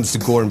when it comes to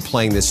Gordon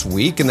playing this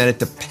week, and that it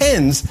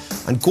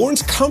depends on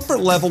Gordon's comfort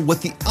level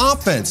with the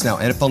offense. Now,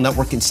 NFL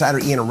Network insider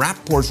Ian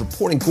Rappaport is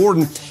reporting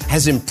Gordon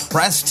has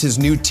impressed his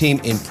new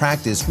team in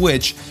practice,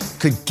 which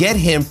could get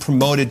him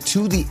promoted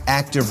to the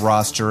active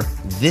roster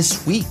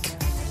this week.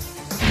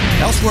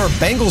 Elsewhere,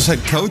 Bengals head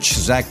coach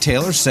Zach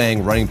Taylor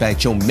saying running back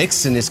Joe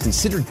Mixon is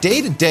considered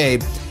day-to-day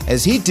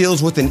as he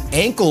deals with an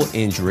ankle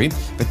injury.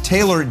 But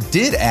Taylor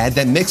did add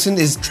that Mixon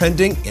is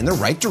trending in the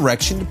right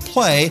direction to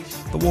play,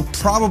 but will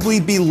probably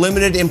be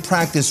limited in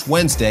practice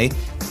Wednesday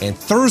and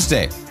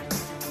Thursday.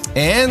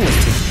 And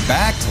let's take it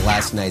back to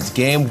last night's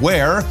game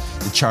where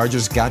the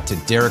Chargers got to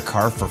Derek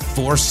Carr for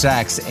 4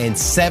 sacks and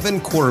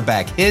 7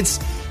 quarterback hits.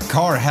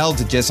 Carr held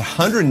to just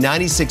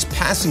 196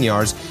 passing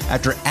yards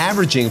after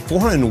averaging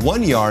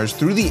 401 yards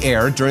through the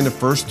air during the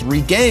first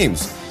 3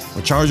 games.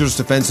 The Chargers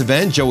defensive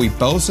end Joey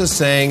Bosa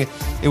saying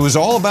it was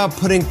all about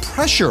putting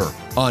pressure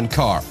on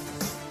Carr.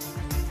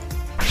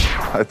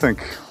 I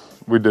think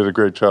we did a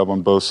great job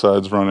on both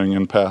sides, running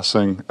and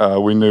passing.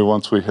 We knew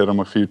once we hit him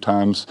a few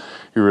times,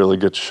 he really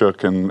gets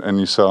shook, and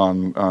you saw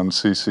on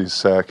CeCe's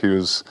sack, he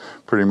was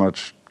pretty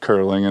much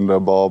curling into a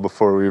ball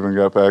before we even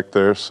got back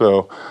there.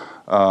 So,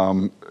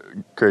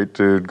 great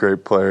dude,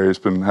 great player. He's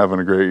been having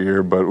a great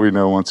year, but we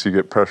know once you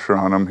get pressure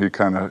on him, he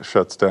kind of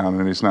shuts down,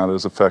 and he's not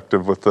as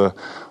effective with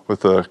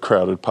the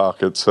crowded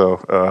pocket.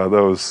 So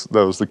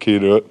that was the key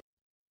to it.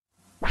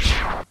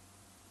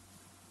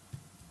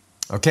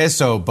 Okay,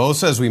 so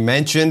Bosa, as we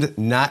mentioned,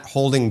 not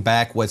holding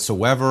back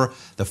whatsoever.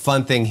 The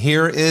fun thing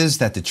here is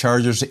that the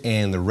Chargers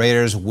and the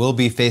Raiders will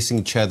be facing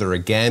each other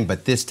again,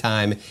 but this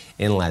time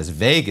in Las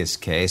Vegas,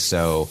 Kay.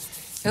 So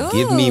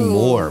give me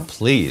more,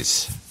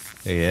 please.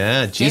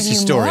 Yeah, juicy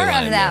story. More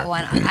line of that there.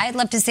 one. I'd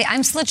love to see.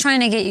 I'm still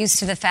trying to get used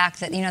to the fact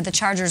that, you know, the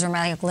Chargers are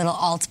like a little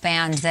alt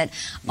band that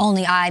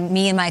only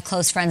me and my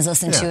close friends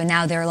listen to, and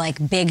now they're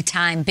like big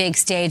time, big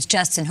stage,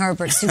 Justin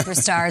Herbert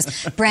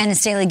superstars, Brandon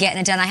Staley getting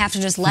it done. I have to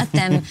just let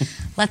them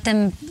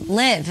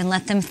live and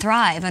let them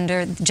thrive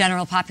under the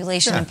general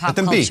population and pop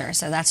culture.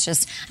 So that's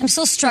just, I'm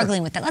still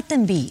struggling with that. Let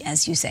them be,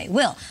 as you say.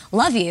 Will,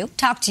 love you.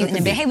 Talk to you in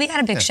a bit. Hey, we got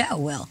a big show,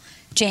 Will.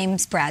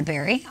 James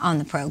Bradbury on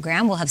the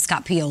program. We'll have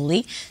Scott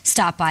Pioli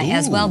stop by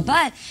as well.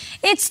 But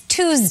it's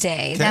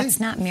Tuesday. Okay. That's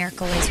not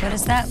Miraculous. What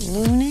is that?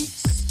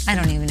 Lunes? I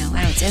don't even know.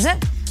 Is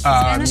it?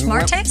 Spanish?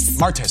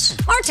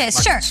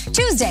 Martes, sure.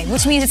 Tuesday,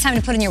 which means it's time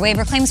to put in your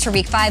waiver claims for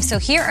week 5. So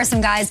here are some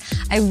guys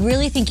I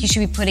really think you should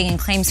be putting in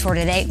claims for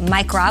today.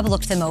 Mike Robb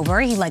looked them over.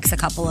 He likes a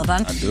couple of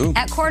them. I do.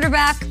 At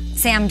quarterback,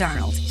 Sam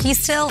Darnold.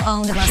 He's still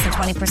owned in less than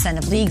 20%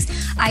 of leagues.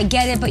 I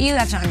get it, but you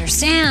have to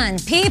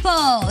understand.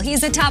 People,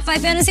 he's a top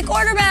 5 fantasy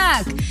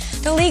quarterback.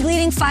 The league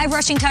leading 5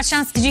 rushing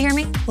touchdowns. Did you hear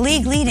me?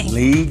 League leading.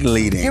 League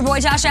leading. Your boy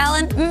Josh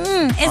Allen?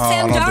 It's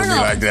Sam Darnold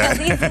like that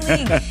leads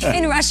the league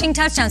in rushing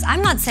touchdowns.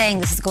 I'm not saying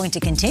this is going to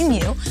continue.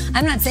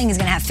 I'm not saying he's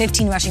going to have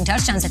 15 rushing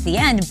touchdowns at the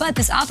end, but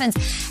this offense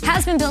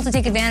has been built to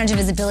take advantage of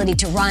his ability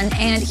to run,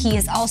 and he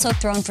has also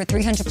thrown for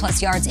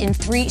 300-plus yards in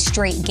 3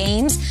 straight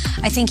games.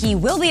 I think he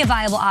will be a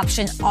viable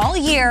option all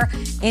year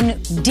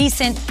in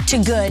decent to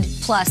good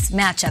plus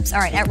matchups. All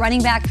right, at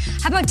running back,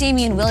 how about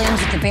Damian Williams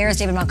with the Bears?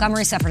 David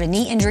Montgomery suffered a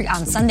knee injury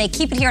on Sunday.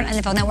 Keep it here on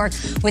NFL Network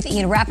with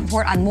Ian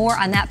Rappaport on more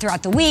on that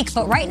throughout the week.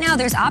 But right now,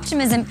 there's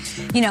optimism.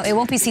 You know, it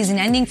won't be season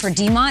ending for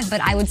DeMont,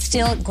 but I would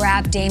still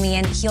grab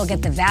Damian. He'll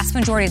get the vast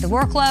majority of the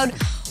workload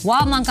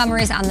while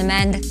Montgomery's on the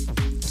mend.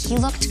 He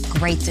looked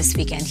great this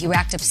weekend. He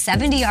racked up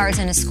 70 yards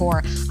and a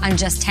score on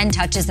just 10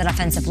 touches. That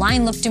offensive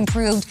line looked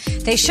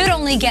improved. They should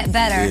only get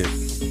better.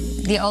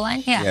 The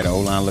O-line? Yeah, the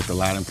O-line looked a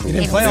lot improved. He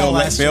didn't play all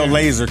last year. Bill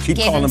Lazor, keep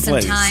calling plays. Gave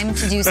him some time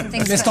to do some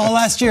things. Missed all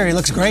last year. He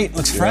looks great.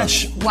 Looks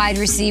fresh. Wide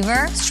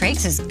receiver,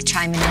 Strakes is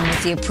chiming in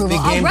with the approval.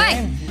 All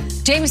right.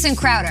 Jamison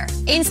Crowder,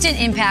 instant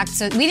impact.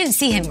 So we didn't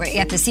see him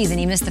at the season.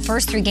 He missed the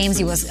first 3 games.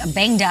 He was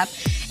banged up.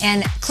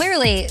 And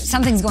clearly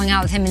something's going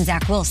on with him and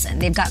Zach Wilson.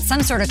 They've got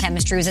some sort of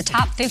chemistry. He was a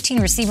top 15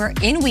 receiver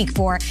in week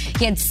 4.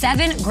 He had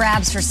 7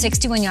 grabs for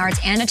 61 yards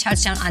and a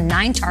touchdown on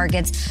 9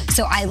 targets.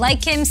 So I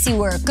like him. See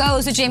where it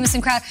goes with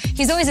Jamison Crowder.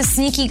 He's always a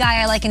sneaky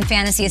guy I like in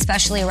fantasy,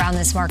 especially around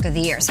this mark of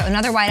the year. So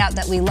another wideout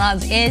that we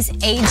love is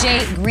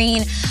A.J.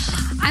 Green.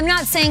 I'm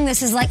not saying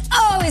this is like,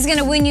 oh, he's going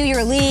to win you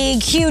your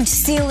league. Huge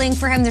ceiling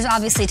for him. There's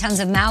obviously tons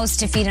of mouths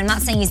to feed. I'm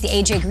not saying he's the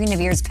A.J. Green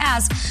of years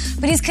past,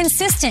 but he's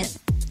consistent.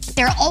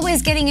 They're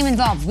always getting him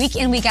involved week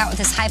in, week out with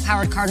this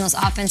high-powered Cardinals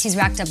offense. He's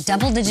racked up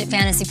double-digit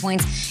fantasy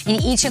points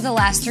in each of the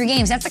last 3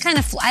 games. That's the kind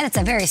of that's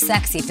a very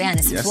sexy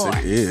fantasy floor.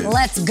 It is.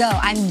 Let's go.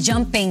 I'm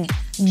jumping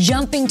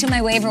to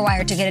my waiver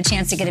wire to get a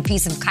chance to get a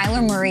piece of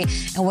Kyler Murray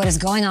and what is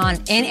going on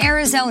in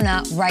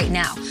Arizona right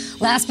now.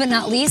 Last but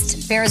not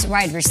least, Bears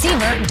wide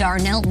receiver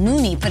Darnell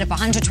Mooney put up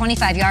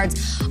 125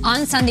 yards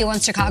on Sunday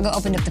once Chicago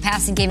opened up the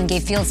passing game and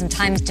gave Fields some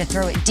time to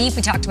throw it deep.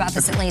 We talked about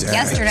this at length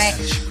yesterday.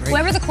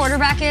 Whoever the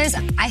quarterback is,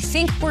 I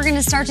think we're going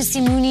to start to see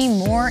Mooney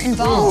more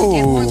involved,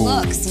 get more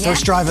looks. Yeah.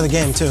 First drive of the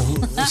game, too.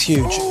 It was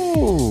huge.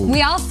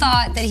 We all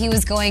thought that he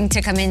was going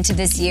to come into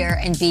this year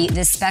and be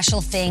this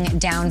special thing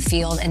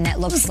downfield, and that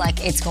looks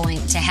like it's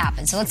going to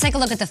happen. So let's take a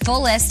look at the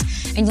full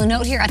list. And you'll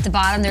note here at the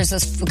bottom, there's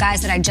those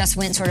guys that I just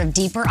went sort of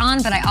deeper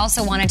on, but I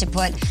also wanted to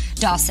put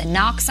Dawson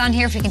Knox on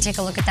here. If we can take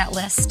a look at that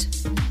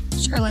list.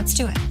 Sure, let's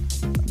do it.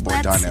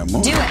 Let's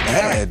do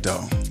it.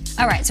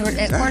 All right, so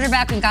at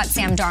quarterback, we've got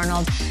Sam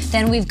Darnold.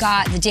 Then we've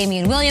got the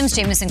Damian Williams,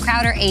 Jamison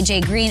Crowder,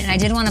 A.J. Green, and I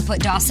did want to put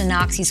Dawson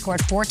Knox. He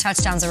scored 4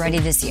 touchdowns already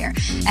this year.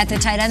 At the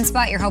tight end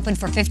spot, you're hoping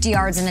for 50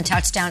 yards and a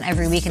touchdown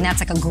every week, and that's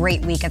like a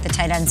great week at the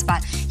tight end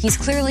spot. He's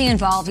clearly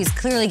involved. He's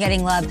clearly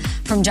getting love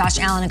from Josh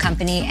Allen and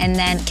company. And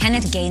then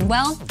Kenneth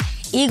Gainwell,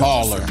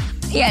 Eagles. Baller.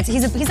 Yeah,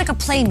 he's like a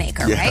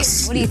playmaker, right?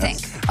 What do you think?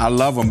 I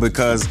love him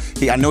because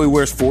I know he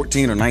wears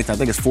 14 or 19. I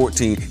think it's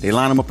 14. They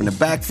line him up in the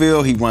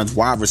backfield. He runs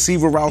wide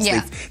receiver routes.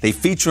 Yeah. They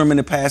feature him in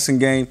the passing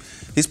game.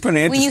 He's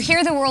pretty interesting. When you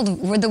hear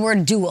the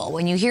word dual,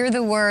 when you hear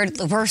the word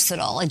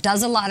versatile, it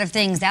does a lot of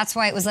things. That's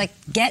why it was like,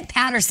 get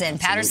Patterson.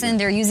 Patterson,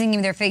 they're using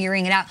him. They're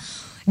figuring it out.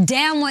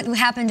 Damn what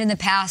happened in the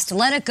past.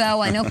 Let it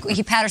go. I know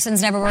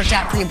Patterson's never worked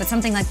out for you, but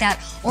something like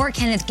that. Or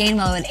Kenneth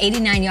Gainwell at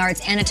 89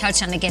 yards and a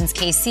touchdown against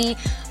KC.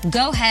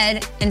 Go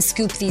ahead and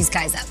scoop these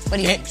guys up. What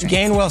do you think?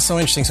 Gainwell's so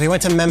interesting. So he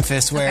went to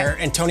Memphis, where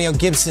Antonio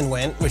Gibson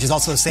went, which is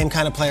also the same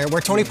kind of player,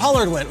 where Tony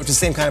Pollard went, which is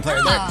the same kind of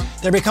player.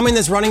 They're becoming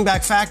this running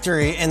back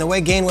factory, and the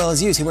way Gainwell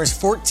is used, he wears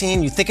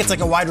 14. You think it's like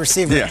a wide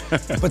receiver,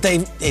 but they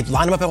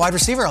line him up at wide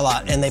receiver a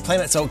lot, and they play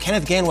him. So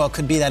Kenneth Gainwell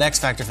could be that X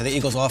factor for the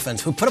Eagles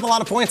offense, who put up a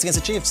lot of points against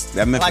the Chiefs.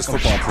 That Memphis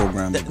football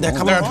program. They're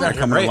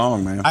coming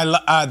along, man.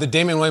 The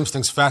Damian Williams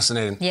thing's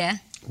fascinating. Yeah.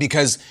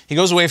 Because he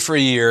goes away for a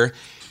year.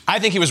 I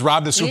think he was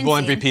robbed the Super Bowl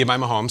MVP by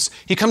Mahomes.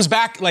 He comes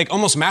back like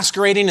almost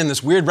masquerading in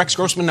this weird Rex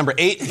Grossman number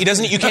 8.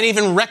 You can't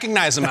even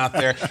recognize him out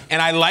there.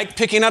 And I like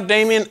picking up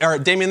Damian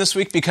this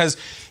week because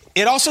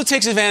it also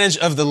takes advantage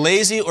of the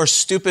lazy or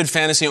stupid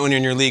fantasy owner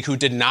in your league who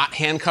did not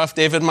handcuff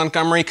David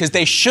Montgomery because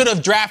they should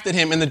have drafted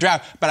him in the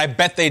draft, but I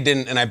bet they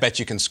didn't, and I bet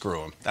you can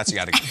screw him. That's you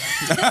got to get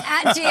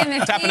that. At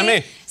GMFB, It's happened to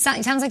me.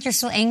 Sounds like you're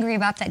still angry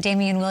about that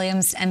Damian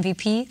Williams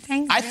MVP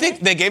thing. I think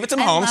they gave it to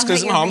Mahomes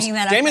because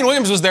Mahomes. Damian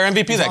Williams was their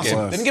MVP that game.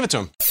 They didn't give it to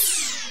him.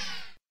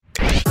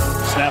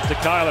 Snap to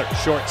Kyler,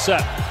 short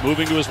set,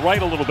 moving to his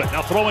right a little bit.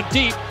 Now throwing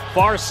deep,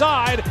 far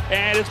side,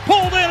 and it's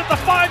pulled in at the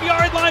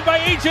 5-yard line by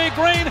A.J.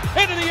 Green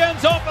into the end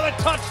zone for the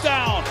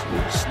touchdown.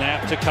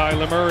 Snap to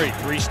Kyler Murray,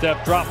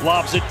 3-step drop,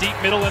 lobs it deep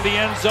middle in the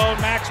end zone.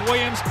 Max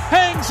Williams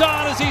hangs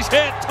on as he's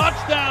hit,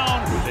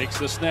 touchdown. Takes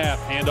the snap,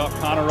 handoff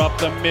Connor up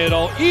the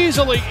middle,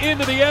 easily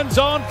into the end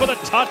zone for the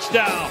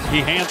touchdown. He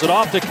hands it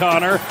off to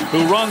Connor,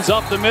 who runs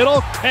up the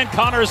middle, and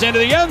Connor's into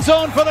the end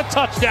zone for the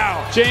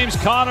touchdown. James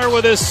Conner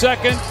with his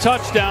second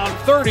touchdown,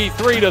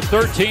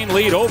 33-13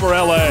 lead over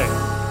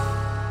L.A.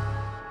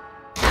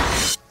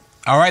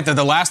 All right, they're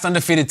the last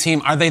undefeated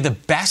team. Are they the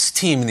best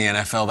team in the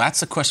NFL?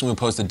 That's the question we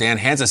posed to Dan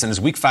Hanzus in his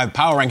Week 5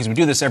 Power Rankings. We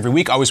do this every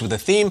week, always with a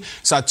theme.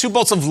 Saw 2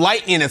 bolts of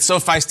lightning at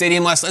SoFi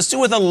Stadium last. Let's do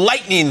it with a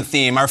lightning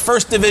theme. Our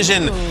first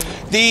division,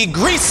 the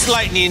Grease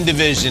Lightning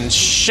division.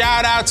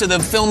 Shout out to the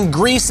film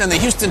Grease and the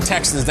Houston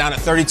Texans down at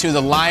 32.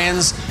 The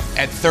Lions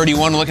at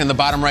 31. Look in the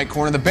bottom right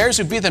corner. The Bears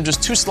who beat them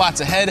just 2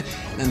 slots ahead.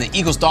 And then the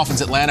Eagles,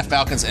 Dolphins, Atlanta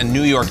Falcons, and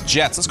New York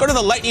Jets. Let's go to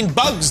the Lightning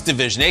Bugs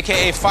division,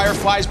 a.k.a.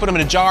 Fireflies. Put them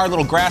in a jar, a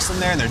little grass in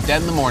there, and they're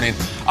dead in the morning.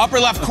 Upper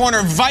left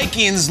corner,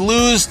 Vikings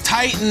lose,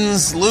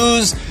 Titans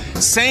lose,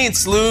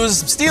 Saints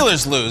lose,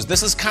 Steelers lose.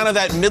 This is kind of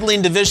that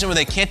middling division where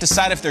they can't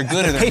decide if they're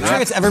good or they're not.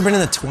 Patriots ever been in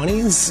the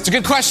 20s? It's a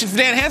good question for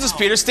Dan Hanzus,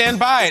 Peter. Stand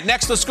by.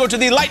 Next, let's go to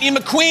the Lightning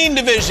McQueen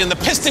division, the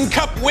Piston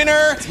Cup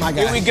winner. My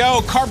guy. Here we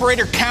go.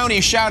 Carburetor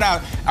County, shout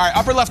out. All right,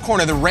 upper left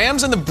corner, the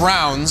Rams and the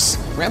Browns.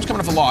 Rams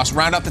coming off a loss,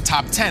 round out the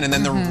top 10. And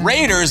then the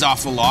Raiders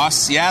off a loss.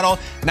 Seattle,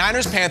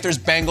 Niners, Panthers,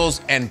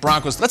 Bengals, and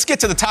Broncos. Let's get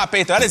to the top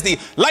 8. That is the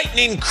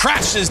Lightning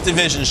Crashes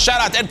division. Shout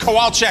out to Ed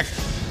Kowalczyk.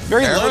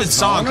 Very loaded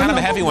song, kind of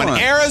a heavy one.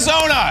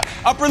 Arizona,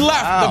 upper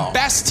left, the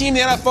best team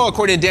in the NFL,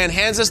 according to Dan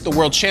Hanzus, the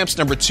world champs,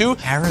 number 2.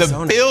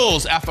 Arizona. The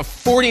Bills, after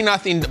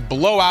 40-0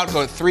 blowout,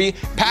 go at 3.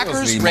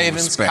 Packers,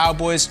 Ravens,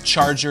 Cowboys,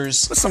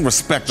 Chargers. Put some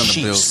respect on the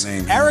Chiefs. Bills'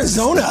 name.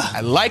 Arizona.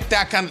 I like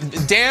that kind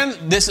of. Dan,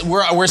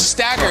 we're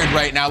staggered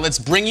right now. Let's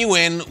bring you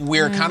in.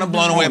 We're kind of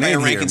blown away by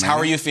your rankings. How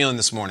are you feeling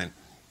this morning?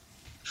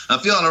 I'm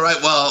feeling all right.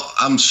 Well,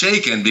 I'm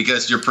shaken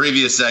because your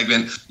previous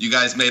segment, you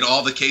guys made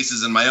all the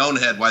cases in my own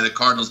head why the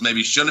Cardinals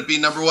maybe shouldn't be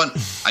number 1.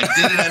 I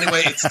did it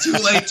anyway. It's too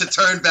late to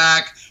turn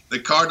back. The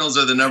Cardinals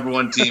are the number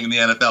 1 team in the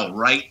NFL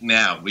right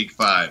now, Week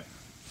 5.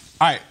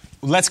 All right.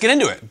 Let's get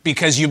into it,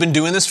 because you've been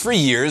doing this for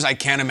years. I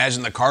can't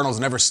imagine the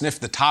Cardinals never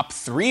sniffed the top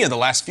 3 of the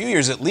last few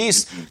years at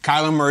least.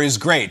 Kyler Murray's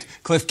great.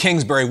 Cliff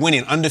Kingsbury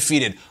winning,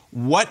 undefeated.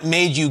 What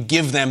made you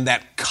give them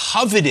that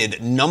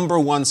coveted number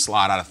 1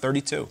 slot out of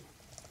 32?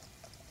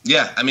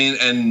 Yeah, I mean,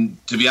 and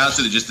to be honest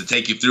with you, just to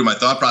take you through my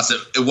thought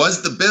process, it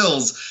was the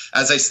Bills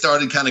as I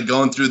started kind of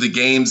going through the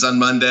games on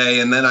Monday,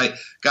 and then I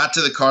got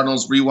to the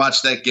Cardinals,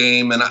 rewatched that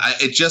game, and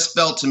it just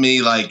felt to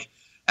me like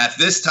at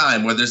this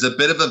time where there's a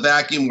bit of a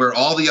vacuum where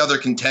all the other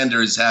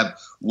contenders have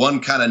one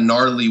kind of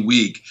gnarly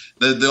week.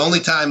 The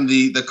only time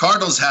the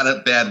Cardinals had a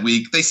bad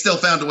week, they still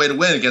found a way to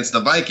win against the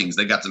Vikings.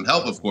 They got some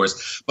help, of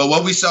course. But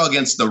what we saw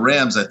against the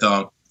Rams, I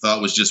thought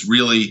was just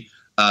really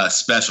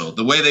special.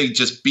 The way they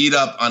just beat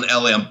up on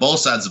LA on both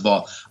sides of the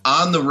ball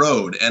on the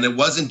road. And it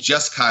wasn't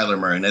just Kyler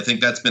Murray. And I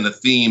think that's been a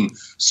theme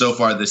so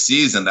far this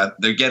season, that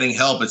they're getting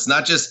help. It's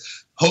not just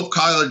hope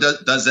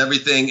Kyler does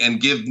everything and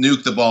give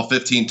Nuke the ball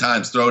 15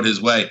 times, throw it his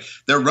way.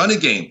 Their running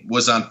game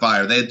was on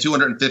fire. They had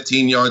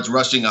 215 yards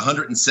rushing,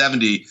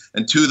 170,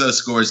 and 2 of those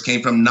scores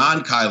came from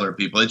non-Kyler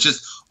people. It's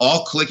just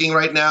all clicking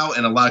right now,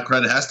 and a lot of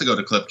credit has to go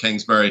to Cliff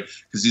Kingsbury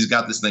because he's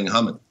got this thing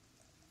humming.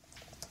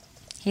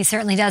 He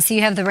certainly does. So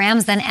you have the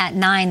Rams then at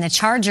 9, the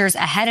Chargers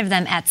ahead of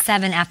them at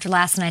 7 after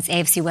last night's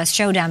AFC West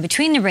showdown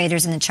between the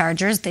Raiders and the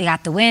Chargers. They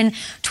got the win,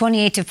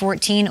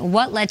 28-14.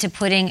 What led to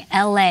putting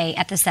LA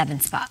at the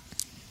 7th spot?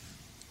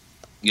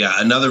 Yeah,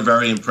 another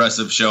very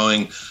impressive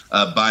showing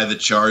by the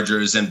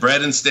Chargers. And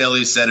Brandon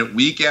Staley said it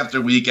week after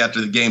week after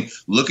the game.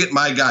 Look at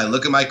my guy.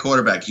 Look at my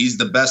quarterback. He's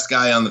the best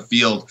guy on the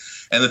field.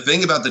 And the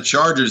thing about the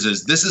Chargers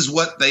is this is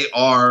what they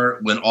are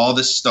when all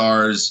the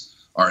stars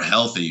are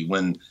healthy,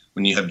 when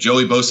you have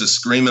Joey Bosa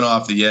screaming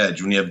off the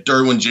edge, when you have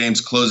Derwin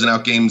James closing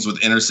out games with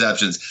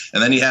interceptions,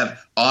 and then you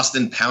have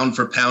Austin pound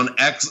for pound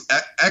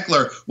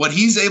Eckler. What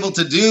he's able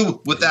to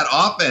do with that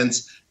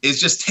offense is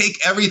just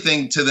take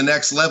everything to the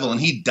next level, and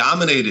he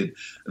dominated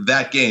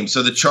that game.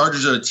 So the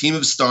Chargers are a team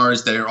of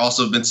stars. They are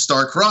also been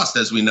star-crossed,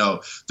 as we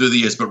know, through the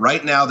years. But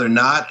right now they're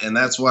not, and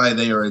that's why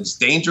they are as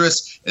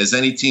dangerous as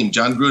any team.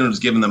 John Gruden was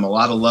giving them a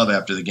lot of love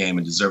after the game,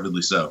 and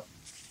deservedly so.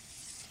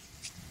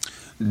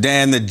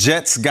 Dan, the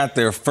Jets got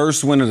their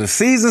first win of the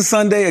season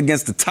Sunday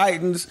against the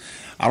Titans.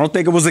 I don't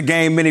think it was a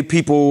game many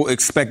people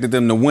expected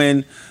them to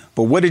win,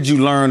 but what did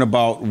you learn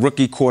about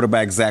rookie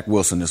quarterback Zach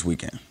Wilson this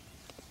weekend?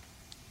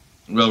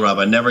 Well, Rob,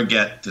 I never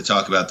get to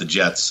talk about the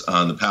Jets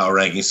on the power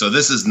rankings, so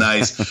this is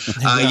nice.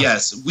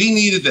 Yes, we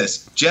needed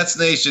this. Jets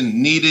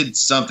Nation needed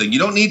something. You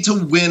don't need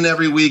to win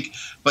every week,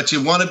 but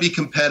you want to be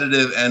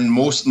competitive, and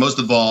most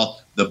of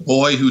all, the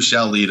boy who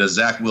shall lead us,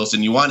 Zach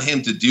Wilson. You want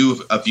him to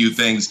do a few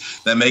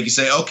things that make you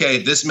say, okay,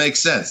 this makes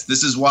sense.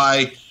 This is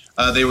why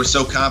they were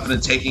so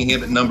confident taking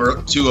him at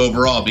number 2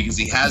 overall, because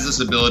he has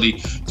this ability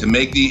to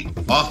make the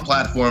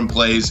off-platform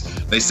plays.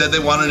 They said they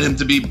wanted him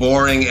to be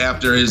boring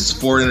after his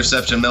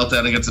 4-interception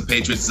meltdown against the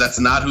Patriots. That's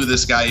not who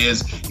this guy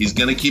is. He's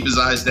going to keep his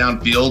eyes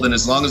downfield, and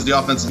as long as the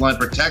offensive line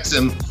protects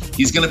him,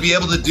 he's going to be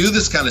able to do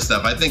this kind of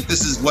stuff. I think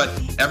this is what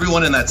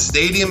everyone in that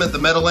stadium at the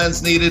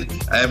Meadowlands needed,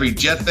 every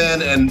Jet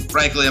fan, and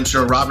frankly, I'm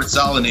sure Robert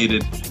Saleh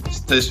needed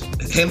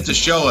him to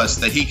show us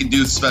that he can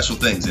do special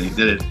things, and he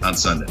did it on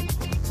Sunday.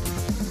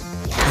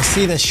 I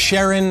see the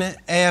Sharon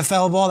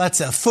AFL ball.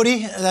 That's a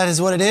footy. That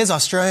is what it is.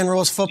 Australian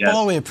rules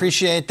football. Yes. We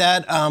appreciate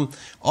that.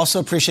 Also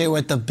appreciate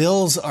what the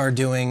Bills are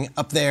doing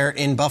up there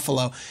in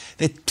Buffalo.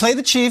 They play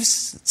the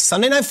Chiefs.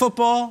 Sunday Night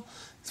Football.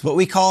 It's what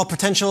we call a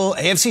potential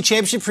AFC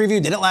Championship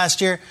preview. Did it last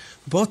year.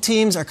 Both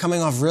teams are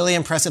coming off really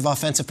impressive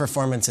offensive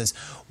performances.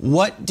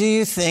 What do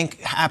you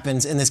think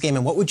happens in this game,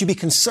 and what would you be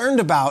concerned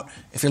about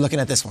if you're looking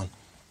at this one?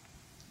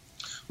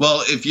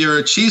 Well, if you're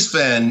a Chiefs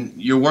fan,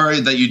 you're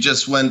worried that you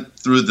just went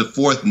through the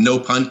 4th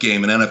no-punt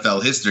game in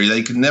NFL history.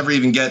 They could never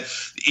even get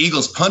the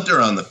Eagles punter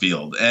on the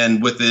field.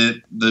 And with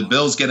the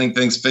Bills getting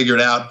things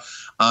figured out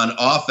on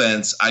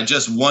offense, I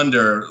just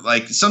wonder,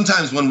 like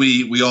sometimes when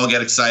we all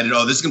get excited,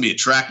 oh, this is going to be a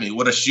track meet,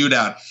 what a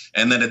shootout,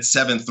 and then it's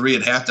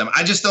 7-3 at halftime.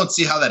 I just don't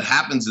see how that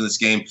happens in this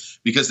game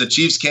because the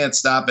Chiefs can't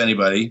stop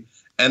anybody.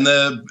 And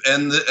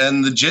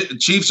the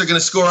Chiefs are going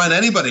to score on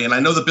anybody. And I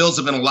know the Bills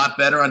have been a lot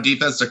better on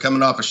defense. They're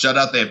coming off a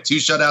shutout. They have 2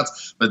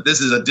 shutouts, but this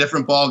is a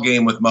different ball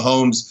game with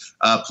Mahomes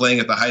playing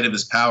at the height of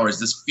his powers.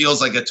 This feels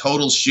like a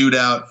total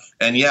shootout.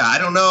 And yeah, I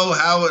don't know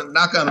how,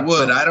 knock on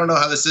wood, I don't know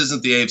how this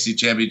isn't the AFC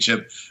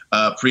Championship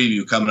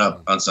preview coming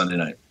up on Sunday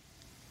night.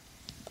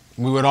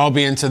 We would all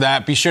be into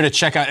that. Be sure to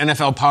check out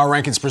NFL Power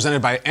Rankings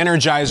presented by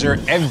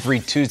Energizer every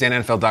Tuesday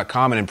on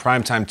NFL.com and in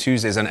Primetime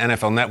Tuesdays on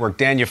NFL Network.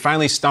 Dan, you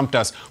finally stumped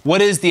us.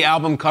 What is the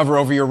album cover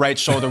over your right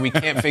shoulder? We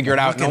can't figure it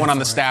out. No one on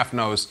the staff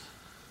knows.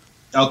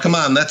 Oh, come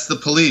on. That's The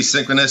Police,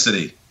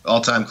 Synchronicity.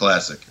 All-time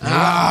classic.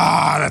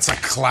 Ah, that's a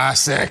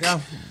classic.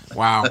 Yeah.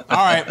 Wow. All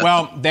right.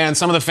 Well, Dan,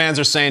 some of the fans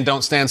are saying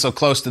don't stand so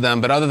close to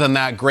them. But other than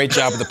that, great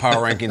job with the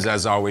Power Rankings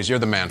as always. You're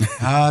the man.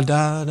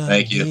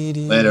 Thank you.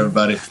 Later,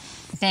 everybody.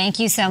 Thank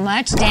you so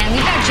much. Dan,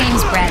 we've got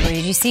James Bradbury.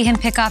 Did you see him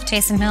pick off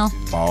Taysom Hill?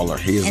 Baller.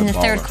 He is in the a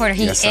baller. third quarter.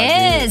 He Yes,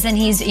 I is. And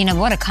he's,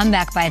 what a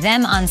comeback by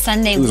them on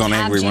Sunday. He was on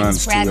have Angry James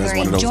Runs, too. That's Bradbury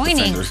one of those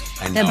joining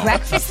defenders. the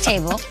breakfast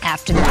table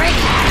after the break.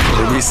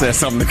 We said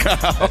something to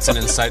Kyle. That's an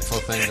insightful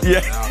thing to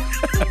Yeah.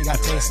 point out. We got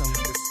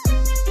Taysom.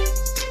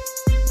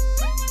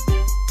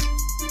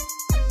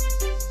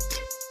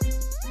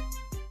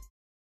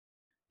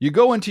 You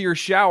go into your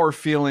shower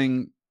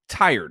feeling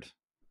tired,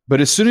 but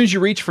as soon as you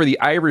reach for the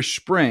Irish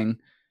Spring,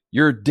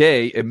 your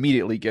day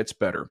immediately gets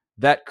better.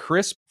 That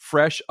crisp,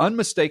 fresh,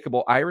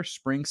 unmistakable Irish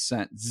Spring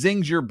scent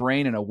zings your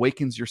brain and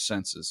awakens your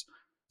senses.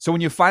 So when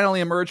you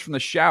finally emerge from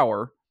the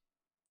shower,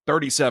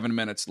 37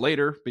 minutes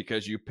later,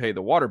 because you pay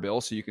the water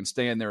bill so you can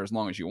stay in there as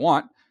long as you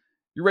want,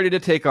 you're ready to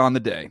take on the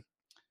day.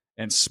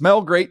 And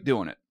smell great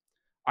doing it.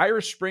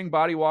 Irish Spring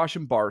Body Wash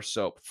and Bar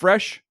Soap.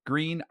 Fresh,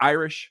 green,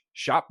 Irish.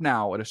 Shop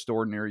now at a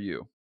store near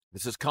you.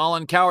 This is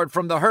Colin Cowherd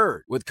from The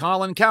Herd with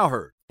Colin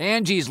Cowherd.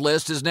 Angie's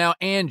List is now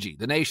Angie,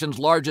 the nation's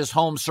largest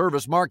home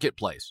service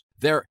marketplace.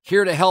 They're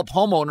here to help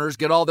homeowners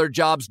get all their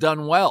jobs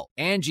done well.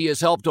 Angie has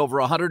helped over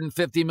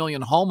 150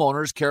 million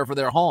homeowners care for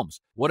their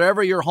homes.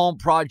 Whatever your home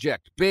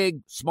project,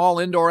 big, small,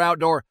 indoor,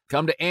 outdoor,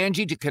 come to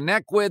Angie to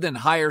connect with and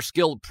hire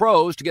skilled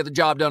pros to get the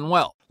job done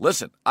well.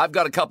 Listen, I've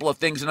got a couple of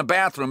things in a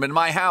bathroom in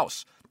my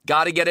house.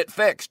 Got to get it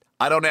fixed.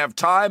 I don't have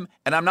time,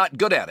 and I'm not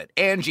good at it.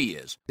 Angie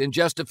is. In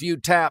just a few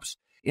taps,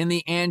 in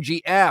the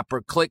Angie app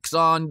or clicks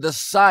on the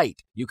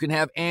site, you can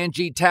have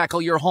Angie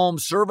tackle your home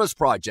service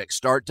project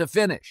start to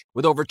finish.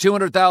 With over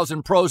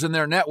 200,000 pros in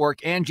their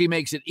network, Angie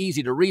makes it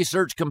easy to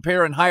research,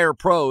 compare, and hire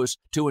pros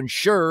to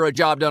ensure a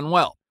job done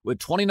well. With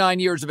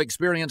 29 years of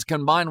experience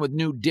combined with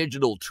new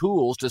digital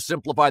tools to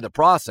simplify the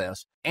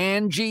process,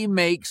 Angie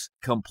makes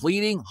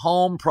completing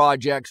home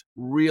projects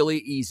really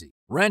easy.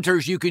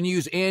 Renters, you can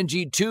use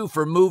Angie too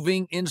for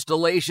moving,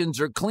 installations,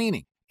 or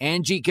cleaning.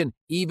 Angie can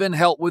even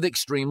help with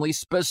extremely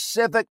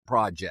specific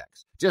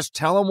projects. Just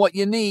tell them what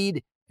you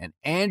need, and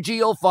Angie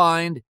will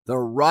find the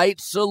right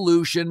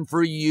solution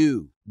for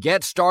you.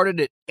 Get started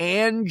at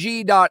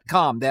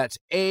Angie.com. That's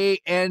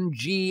ANGI.com,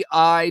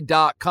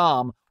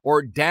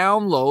 or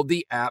download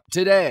the app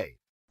today.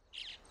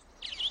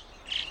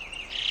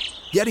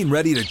 Getting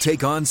ready to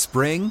take on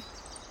spring?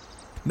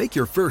 Make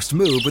your first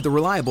move with the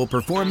reliable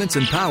performance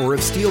and power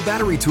of Steel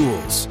battery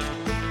tools.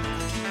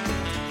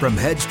 From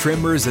hedge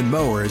trimmers and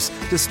mowers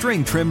to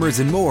string trimmers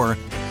and more,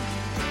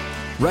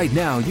 right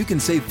now you can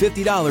save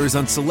 $50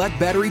 on select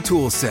battery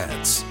tool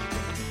sets.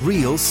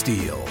 Real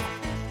Steel.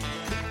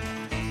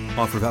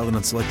 Offer valid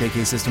on select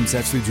AK system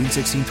sets through June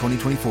 16,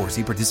 2024.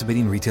 See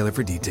participating retailer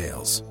for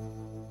details.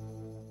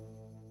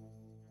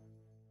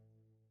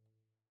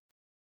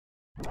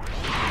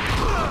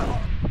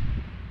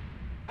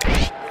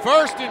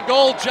 First and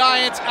goal,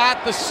 Giants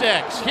at the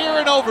 6. Here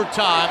in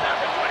overtime.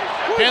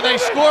 Can they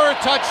score a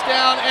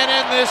touchdown and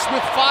end this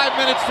with 5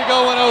 minutes to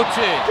go in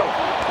OT?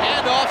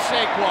 Hand off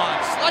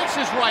Saquon.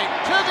 Slices right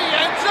to the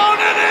end zone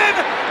and in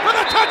for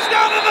the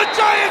touchdown, and the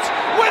Giants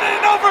win it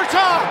in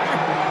overtime.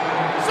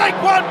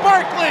 Saquon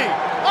Barkley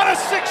on a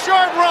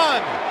 6-yard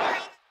run.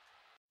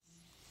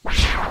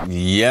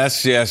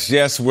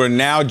 Yes. We're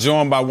now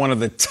joined by one of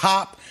the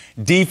top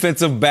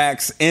defensive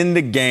backs in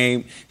the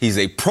game. He's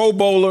a Pro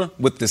Bowler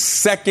with the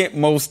second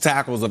most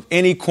tackles of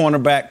any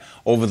cornerback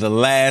over the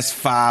last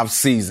 5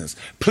 seasons.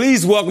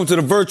 Please welcome to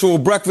the virtual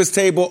breakfast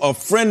table a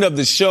friend of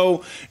the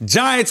show,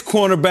 Giants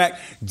cornerback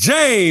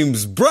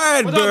James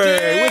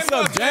Bradbury. What's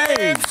up,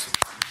 James?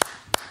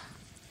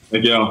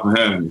 Thank y'all for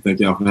having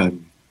me.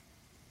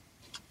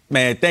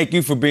 Man, thank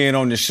you for being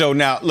on the show.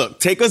 Now, look,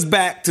 take us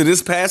back to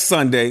this past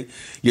Sunday.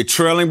 You're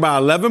trailing by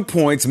 11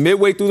 points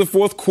midway through the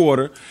fourth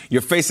quarter.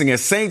 You're facing a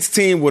Saints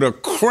team with a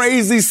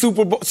crazy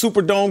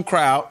Superdome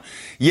crowd,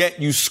 yet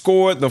you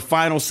scored the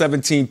final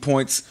 17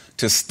 points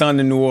to stun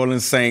the New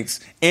Orleans Saints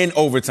in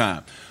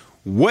overtime.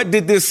 What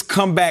did this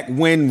comeback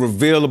win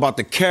reveal about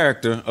the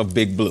character of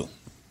Big Blue?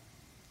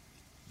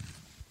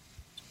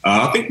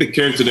 I think the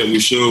character that we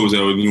showed was that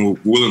we're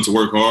willing to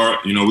work hard.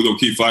 We're going to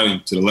keep fighting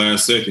to the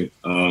last second.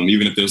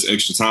 Even if there's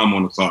extra time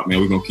on the clock, man,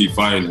 we're going to keep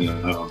fighting.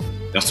 And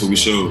that's what we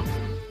showed.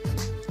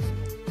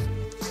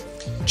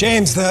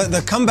 James,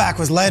 the comeback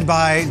was led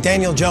by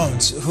Daniel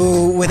Jones,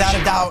 who without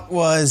a doubt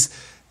was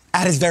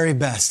at his very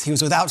best. He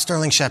was without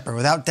Sterling Shepard,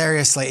 without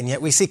Darius Slayton,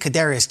 yet we see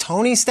Kadarius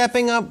Toney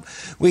stepping up.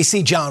 We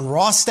see John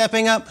Ross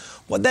stepping up.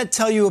 What'd that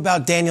tell you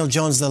about Daniel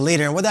Jones, the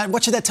leader? And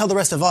what should that tell the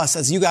rest of us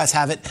as you guys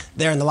have it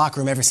there in the locker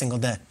room every single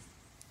day?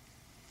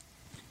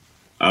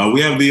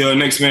 We have the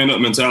next man up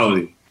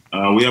mentality.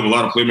 We have a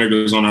lot of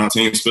playmakers on our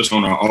team, especially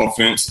on our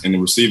offense and the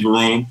receiver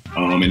room.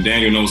 And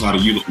Daniel knows how to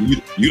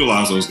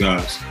utilize those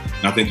guys.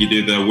 And I think he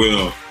did that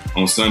well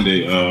on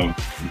Sunday. I'm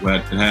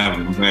glad to have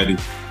him. I'm glad he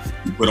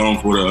put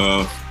on for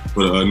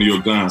the New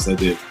York Giants. That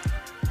did.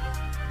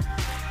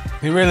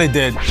 He really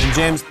did. And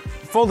James,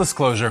 full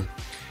disclosure,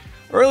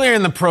 earlier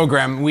in the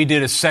program, we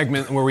did a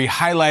segment where we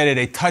highlighted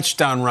a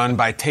touchdown run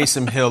by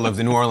Taysom Hill of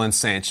the New Orleans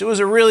Saints. It was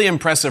a really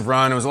impressive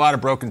run. It was a lot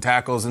of broken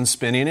tackles and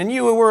spinning, and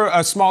you were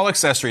a small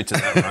accessory to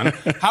that run.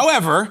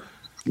 However,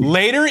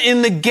 Later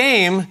in the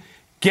game,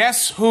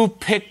 guess who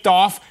picked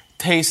off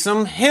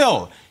Taysom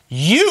Hill?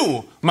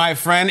 You, my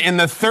friend, in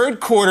the third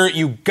quarter,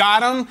 you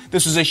got him.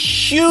 This was a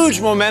huge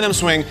momentum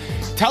swing.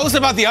 Tell us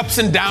about the ups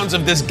and downs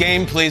of this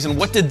game, please, and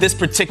what did this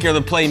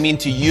particular play mean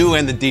to you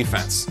and the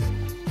defense?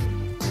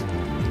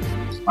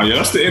 Yeah,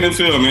 that's the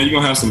NFL, man. You're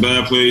going to have some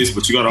bad plays,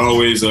 but you got to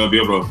always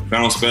be able to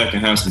bounce back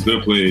and have some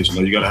good plays. You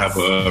know, you got to have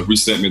a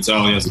reset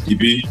mentality as a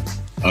DB.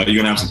 You're going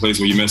to have some plays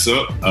where you mess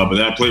up. But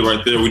that play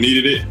right there, we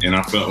needed it, and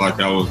I felt like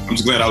I'm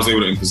just glad I was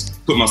able to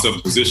put myself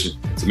in position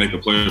to make a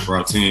play for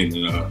our team,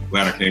 and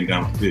glad I came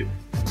down with the pick.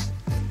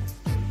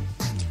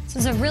 This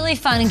was a really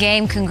fun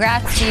game.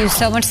 Congrats to you.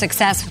 So much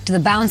success to the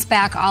bounce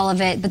back, all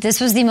of it. But this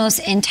was the most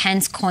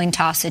intense coin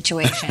toss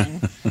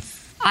situation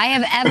I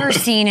have ever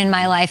seen in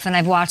my life, and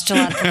I've watched a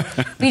lot of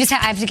them. I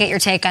have to get your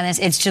take on this.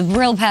 It's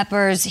Jabril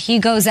Peppers. He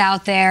goes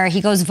out there.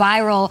 He goes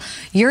viral.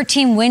 Your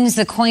team wins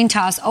the coin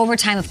toss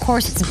overtime. Of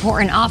course, it's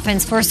important.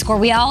 Offense, first score.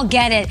 We all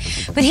get it.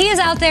 But he is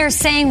out there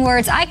saying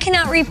words I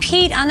cannot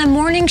repeat on the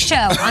morning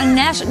show,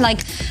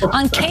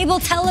 on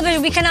cable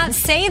television. We cannot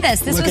say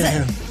this. This was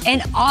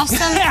an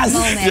awesome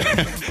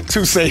moment.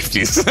 2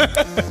 safeties.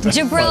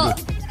 Jabril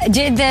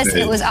did this.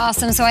 It was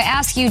awesome. So I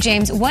ask you,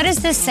 James, what does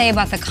this say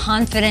about the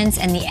confidence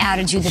and the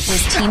attitude that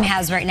this team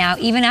has right now,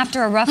 even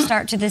after a rough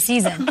start to the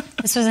season?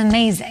 This was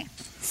amazing.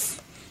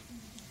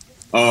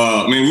 We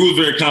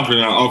were very confident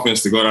in our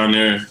offense to go down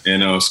there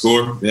and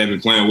score. They have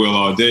been playing well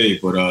all day,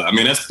 but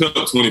that's Pep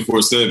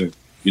 24/7.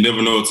 You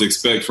never know what to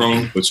expect from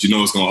him, but you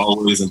know it's going to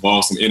always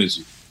involve some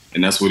energy,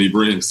 and that's what he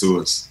brings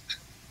to us.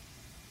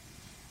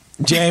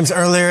 James,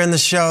 earlier in the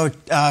show,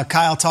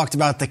 Kyle talked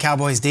about the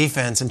Cowboys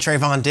defense and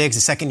Trayvon Diggs,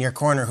 a second-year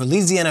corner who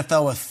leads the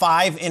NFL with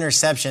 5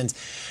 interceptions.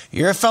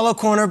 You're a fellow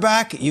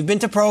cornerback. You've been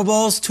to Pro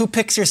Bowls, 2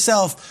 picks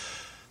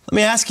yourself. Let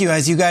me ask you,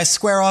 as you guys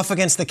square off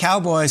against the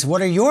Cowboys,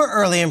 what are your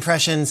early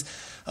impressions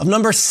of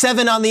number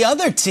 7 on the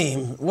other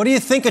team? What do you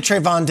think of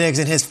Trayvon Diggs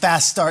and his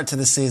fast start to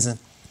the season?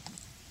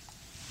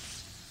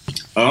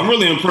 I'm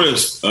really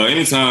impressed.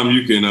 Anytime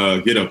you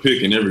can get a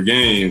pick in every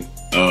game,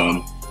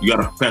 you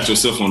got to pat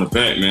yourself on the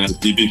back, man, as a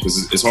DB,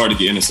 because it's hard to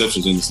get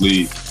interceptions in this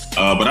league.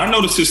 But I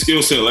noticed his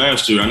skill set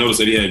last year. I noticed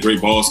that he had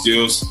great ball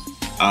skills.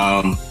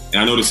 And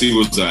I noticed he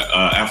was an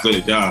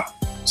athletic guy.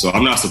 So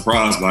I'm not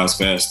surprised by his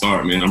fast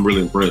start, man. I'm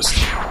really impressed.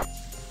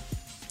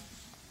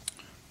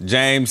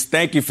 James,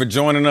 thank you for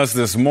joining us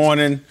this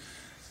morning.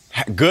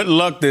 Good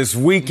luck this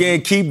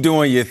weekend. Keep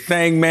doing your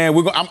thing, man.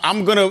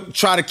 I'm going to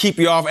try to keep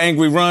you off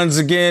angry runs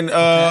again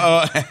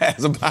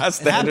as a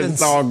bystander.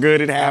 It's all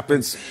good. It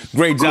happens.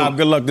 Great job.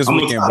 Good luck this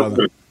weekend,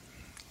 brother.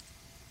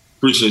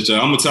 Appreciate y'all.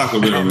 I'm a taco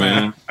better,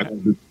 man. I got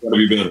to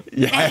be better.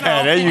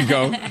 Yeah, there you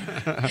go.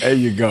 There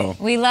you go.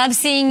 We love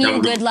seeing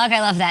you. Good luck.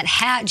 I love that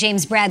hat.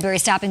 James Bradbury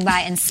stopping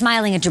by and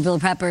smiling at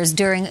Jabril Peppers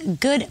during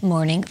Good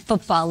Morning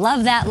Football.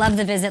 Love that. Love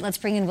the visit. Let's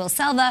bring in Will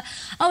Selva.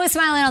 Always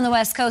smiling on the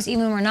West Coast,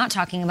 even when we're not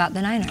talking about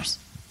the Niners.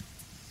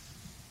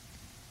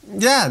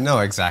 Yeah, no,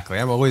 exactly.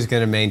 I'm always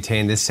going to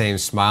maintain this same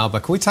smile.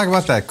 But can we talk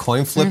about that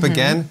coin flip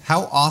again?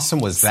 How awesome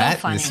was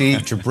that? So to see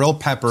Jabril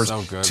Peppers,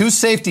 so 2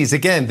 safeties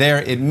again there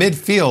in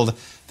midfield.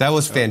 That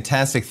was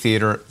fantastic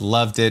theater.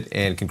 Loved it.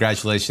 And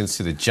congratulations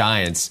to the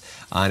Giants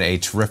on a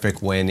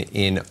terrific win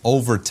in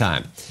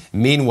overtime.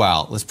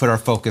 Meanwhile, let's put our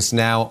focus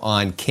now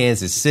on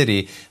Kansas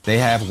City. They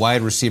have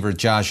wide receiver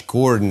Josh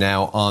Gordon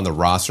now on the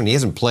roster, and he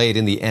hasn't played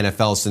in the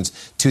NFL since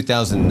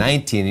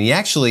 2019. And he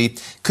actually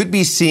could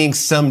be seeing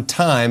some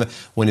time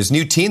when his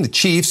new team, the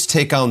Chiefs,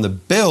 take on the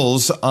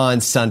Bills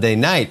on Sunday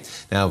night.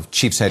 Now,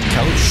 Chiefs head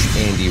coach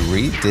Andy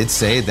Reid did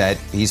say that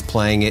he's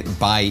playing it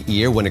by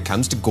ear when it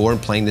comes to Gordon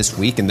playing this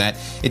week, and that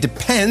it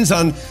depends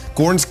on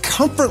Gordon's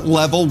comfort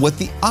level with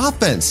the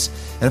offense.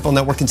 NFL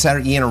Network insider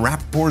Ian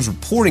Rappaport is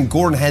reporting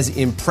Gordon has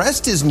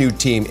impressed his new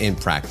team in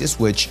practice,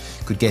 which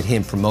could get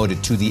him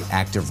promoted to the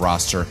active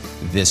roster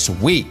this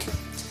week.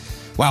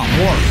 Wow,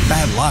 more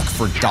bad luck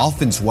for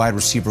Dolphins wide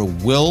receiver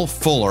Will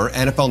Fuller.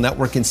 NFL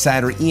Network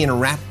insider Ian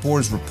Rappaport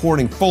is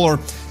reporting Fuller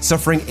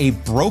suffering a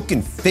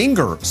broken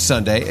finger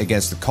Sunday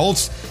against the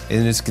Colts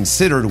and is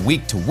considered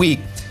week to week.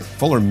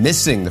 Fuller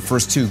missing the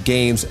first 2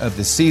 games of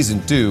the season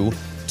due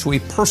to a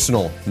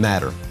personal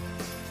matter.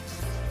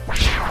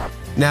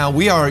 Now,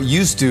 we are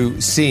used to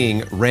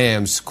seeing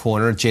Rams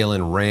corner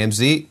Jalen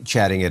Ramsey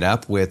chatting it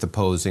up with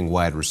opposing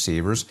wide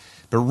receivers.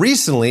 But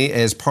recently,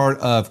 as part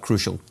of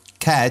Crucial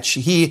Catch,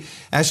 he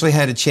actually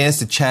had a chance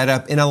to chat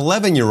up an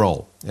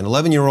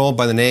 11-year-old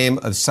by the name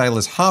of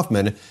Silas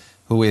Hoffman,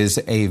 who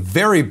is a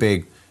very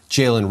big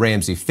Jalen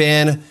Ramsey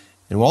fan and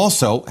who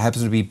also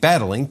happens to be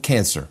battling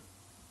cancer.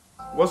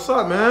 What's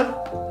up, man?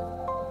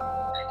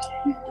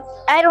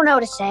 I don't know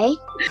what to say.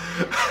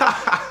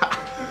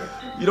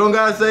 You don't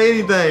gotta say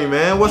anything,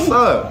 man. What's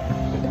up?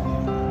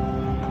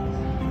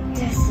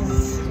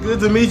 It's good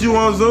to meet you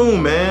on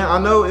Zoom, man. I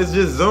know it's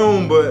just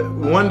Zoom, but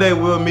one day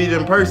we'll meet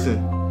in person.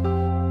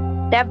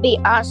 That'd be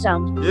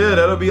awesome. Yeah,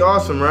 that'll be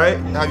awesome, right?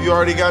 Have you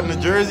already gotten the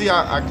jersey?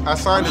 I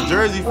signed the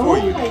jersey for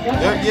you.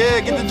 Yeah,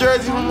 get the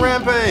jersey from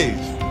Rampage.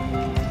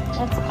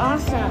 That's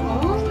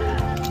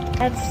awesome.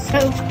 That's so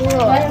cool.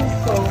 That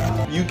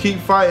is cool. You keep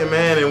fighting,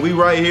 man, and we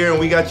right here and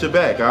we got your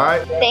back, all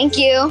right? Thank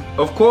you.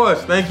 Of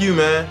course. Thank you,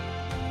 man.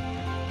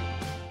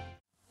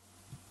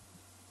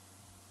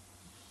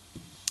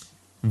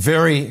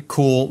 Very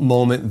cool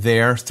moment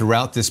there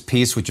throughout this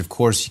piece, which of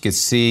course you could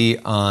see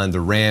on the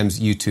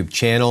Rams YouTube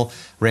channel.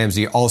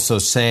 Ramsey also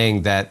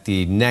saying that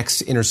the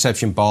next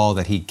interception ball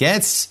that he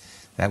gets,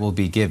 that will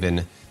be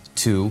given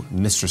to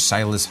Mr.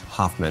 Silas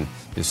Hoffman.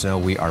 Just know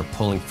we are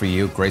pulling for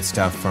you. Great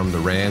stuff from the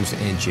Rams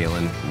and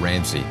Jalen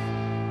Ramsey.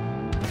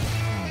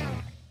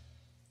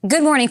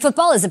 Good Morning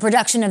Football is a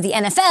production of the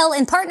NFL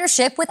in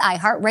partnership with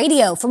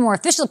iHeartRadio. For more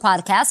official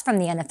podcasts from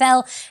the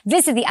NFL,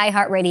 visit the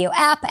iHeartRadio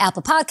app,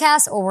 Apple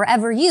Podcasts, or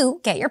wherever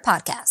you get your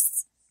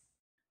podcasts.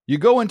 You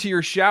go into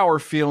your shower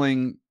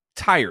feeling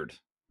tired,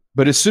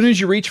 but as soon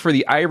as you reach for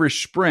the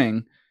Irish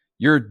Spring,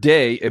 your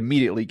day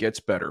immediately gets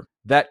better.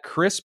 That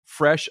crisp,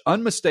 fresh,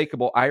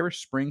 unmistakable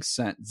Irish Spring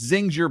scent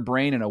zings your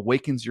brain and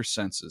awakens your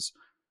senses.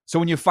 So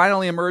when you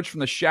finally emerge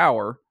from the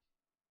shower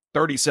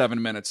 37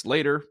 minutes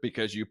later,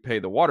 because you pay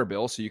the water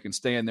bill so you can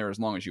stay in there as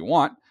long as you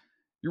want,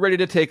 you're ready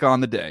to take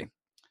on the day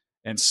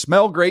and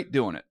smell great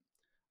doing it.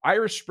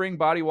 Irish Spring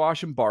Body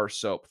Wash and Bar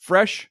Soap.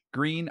 Fresh,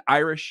 green,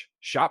 Irish.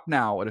 Shop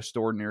now at a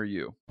store near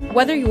you.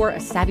 Whether you're a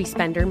savvy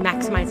spender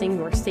maximizing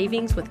your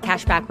savings with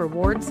cashback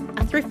rewards,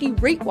 a thrifty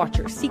rate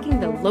watcher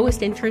seeking the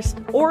lowest interest,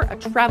 or a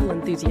travel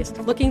enthusiast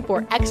looking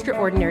for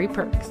extraordinary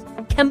perks,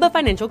 Kemba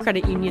Financial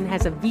Credit Union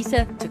has a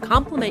visa to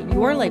complement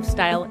your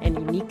lifestyle and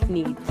unique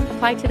needs.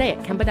 Apply today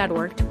at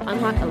Kemba.org to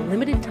unlock a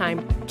limited time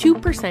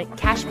 2%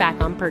 cash back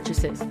on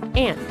purchases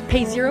and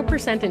pay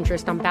 0%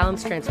 interest on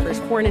balance transfers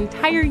for an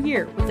entire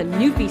year with a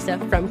new visa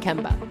from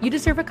Kemba. You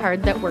deserve a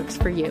card that works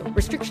for you.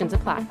 Restrictions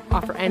apply.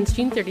 Offer ends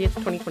June 30th,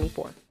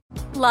 2024.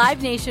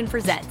 Live Nation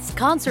presents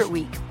Concert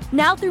Week.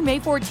 Now through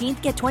May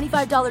 14th, get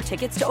 $25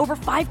 tickets to over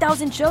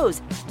 5,000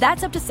 shows.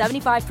 That's up to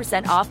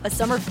 75% off a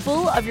summer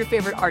full of your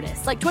favorite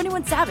artists like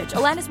 21 Savage,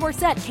 Alanis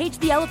Morissette, Cage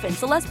the Elephant,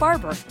 Celeste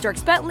Barber,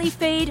 Dierks Bentley,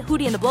 Fade,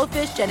 Hootie and the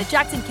Blowfish, Janet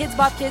Jackson, Kids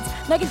Bop Kids,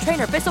 Meghan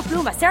Trainor, Peso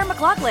Pluma, Sarah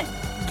McLachlan.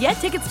 Get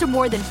tickets to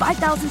more than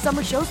 5,000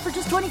 summer shows for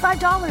just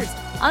 $25.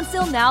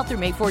 Until now through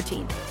May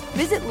 14th.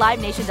 Visit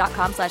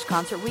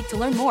LiveNation.com/Concert Week to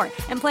learn more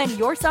and plan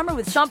your summer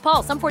with Sean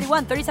Paul, Sum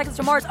 41, 30 Seconds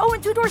to Mars,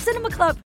 and Two Door Cinema Club.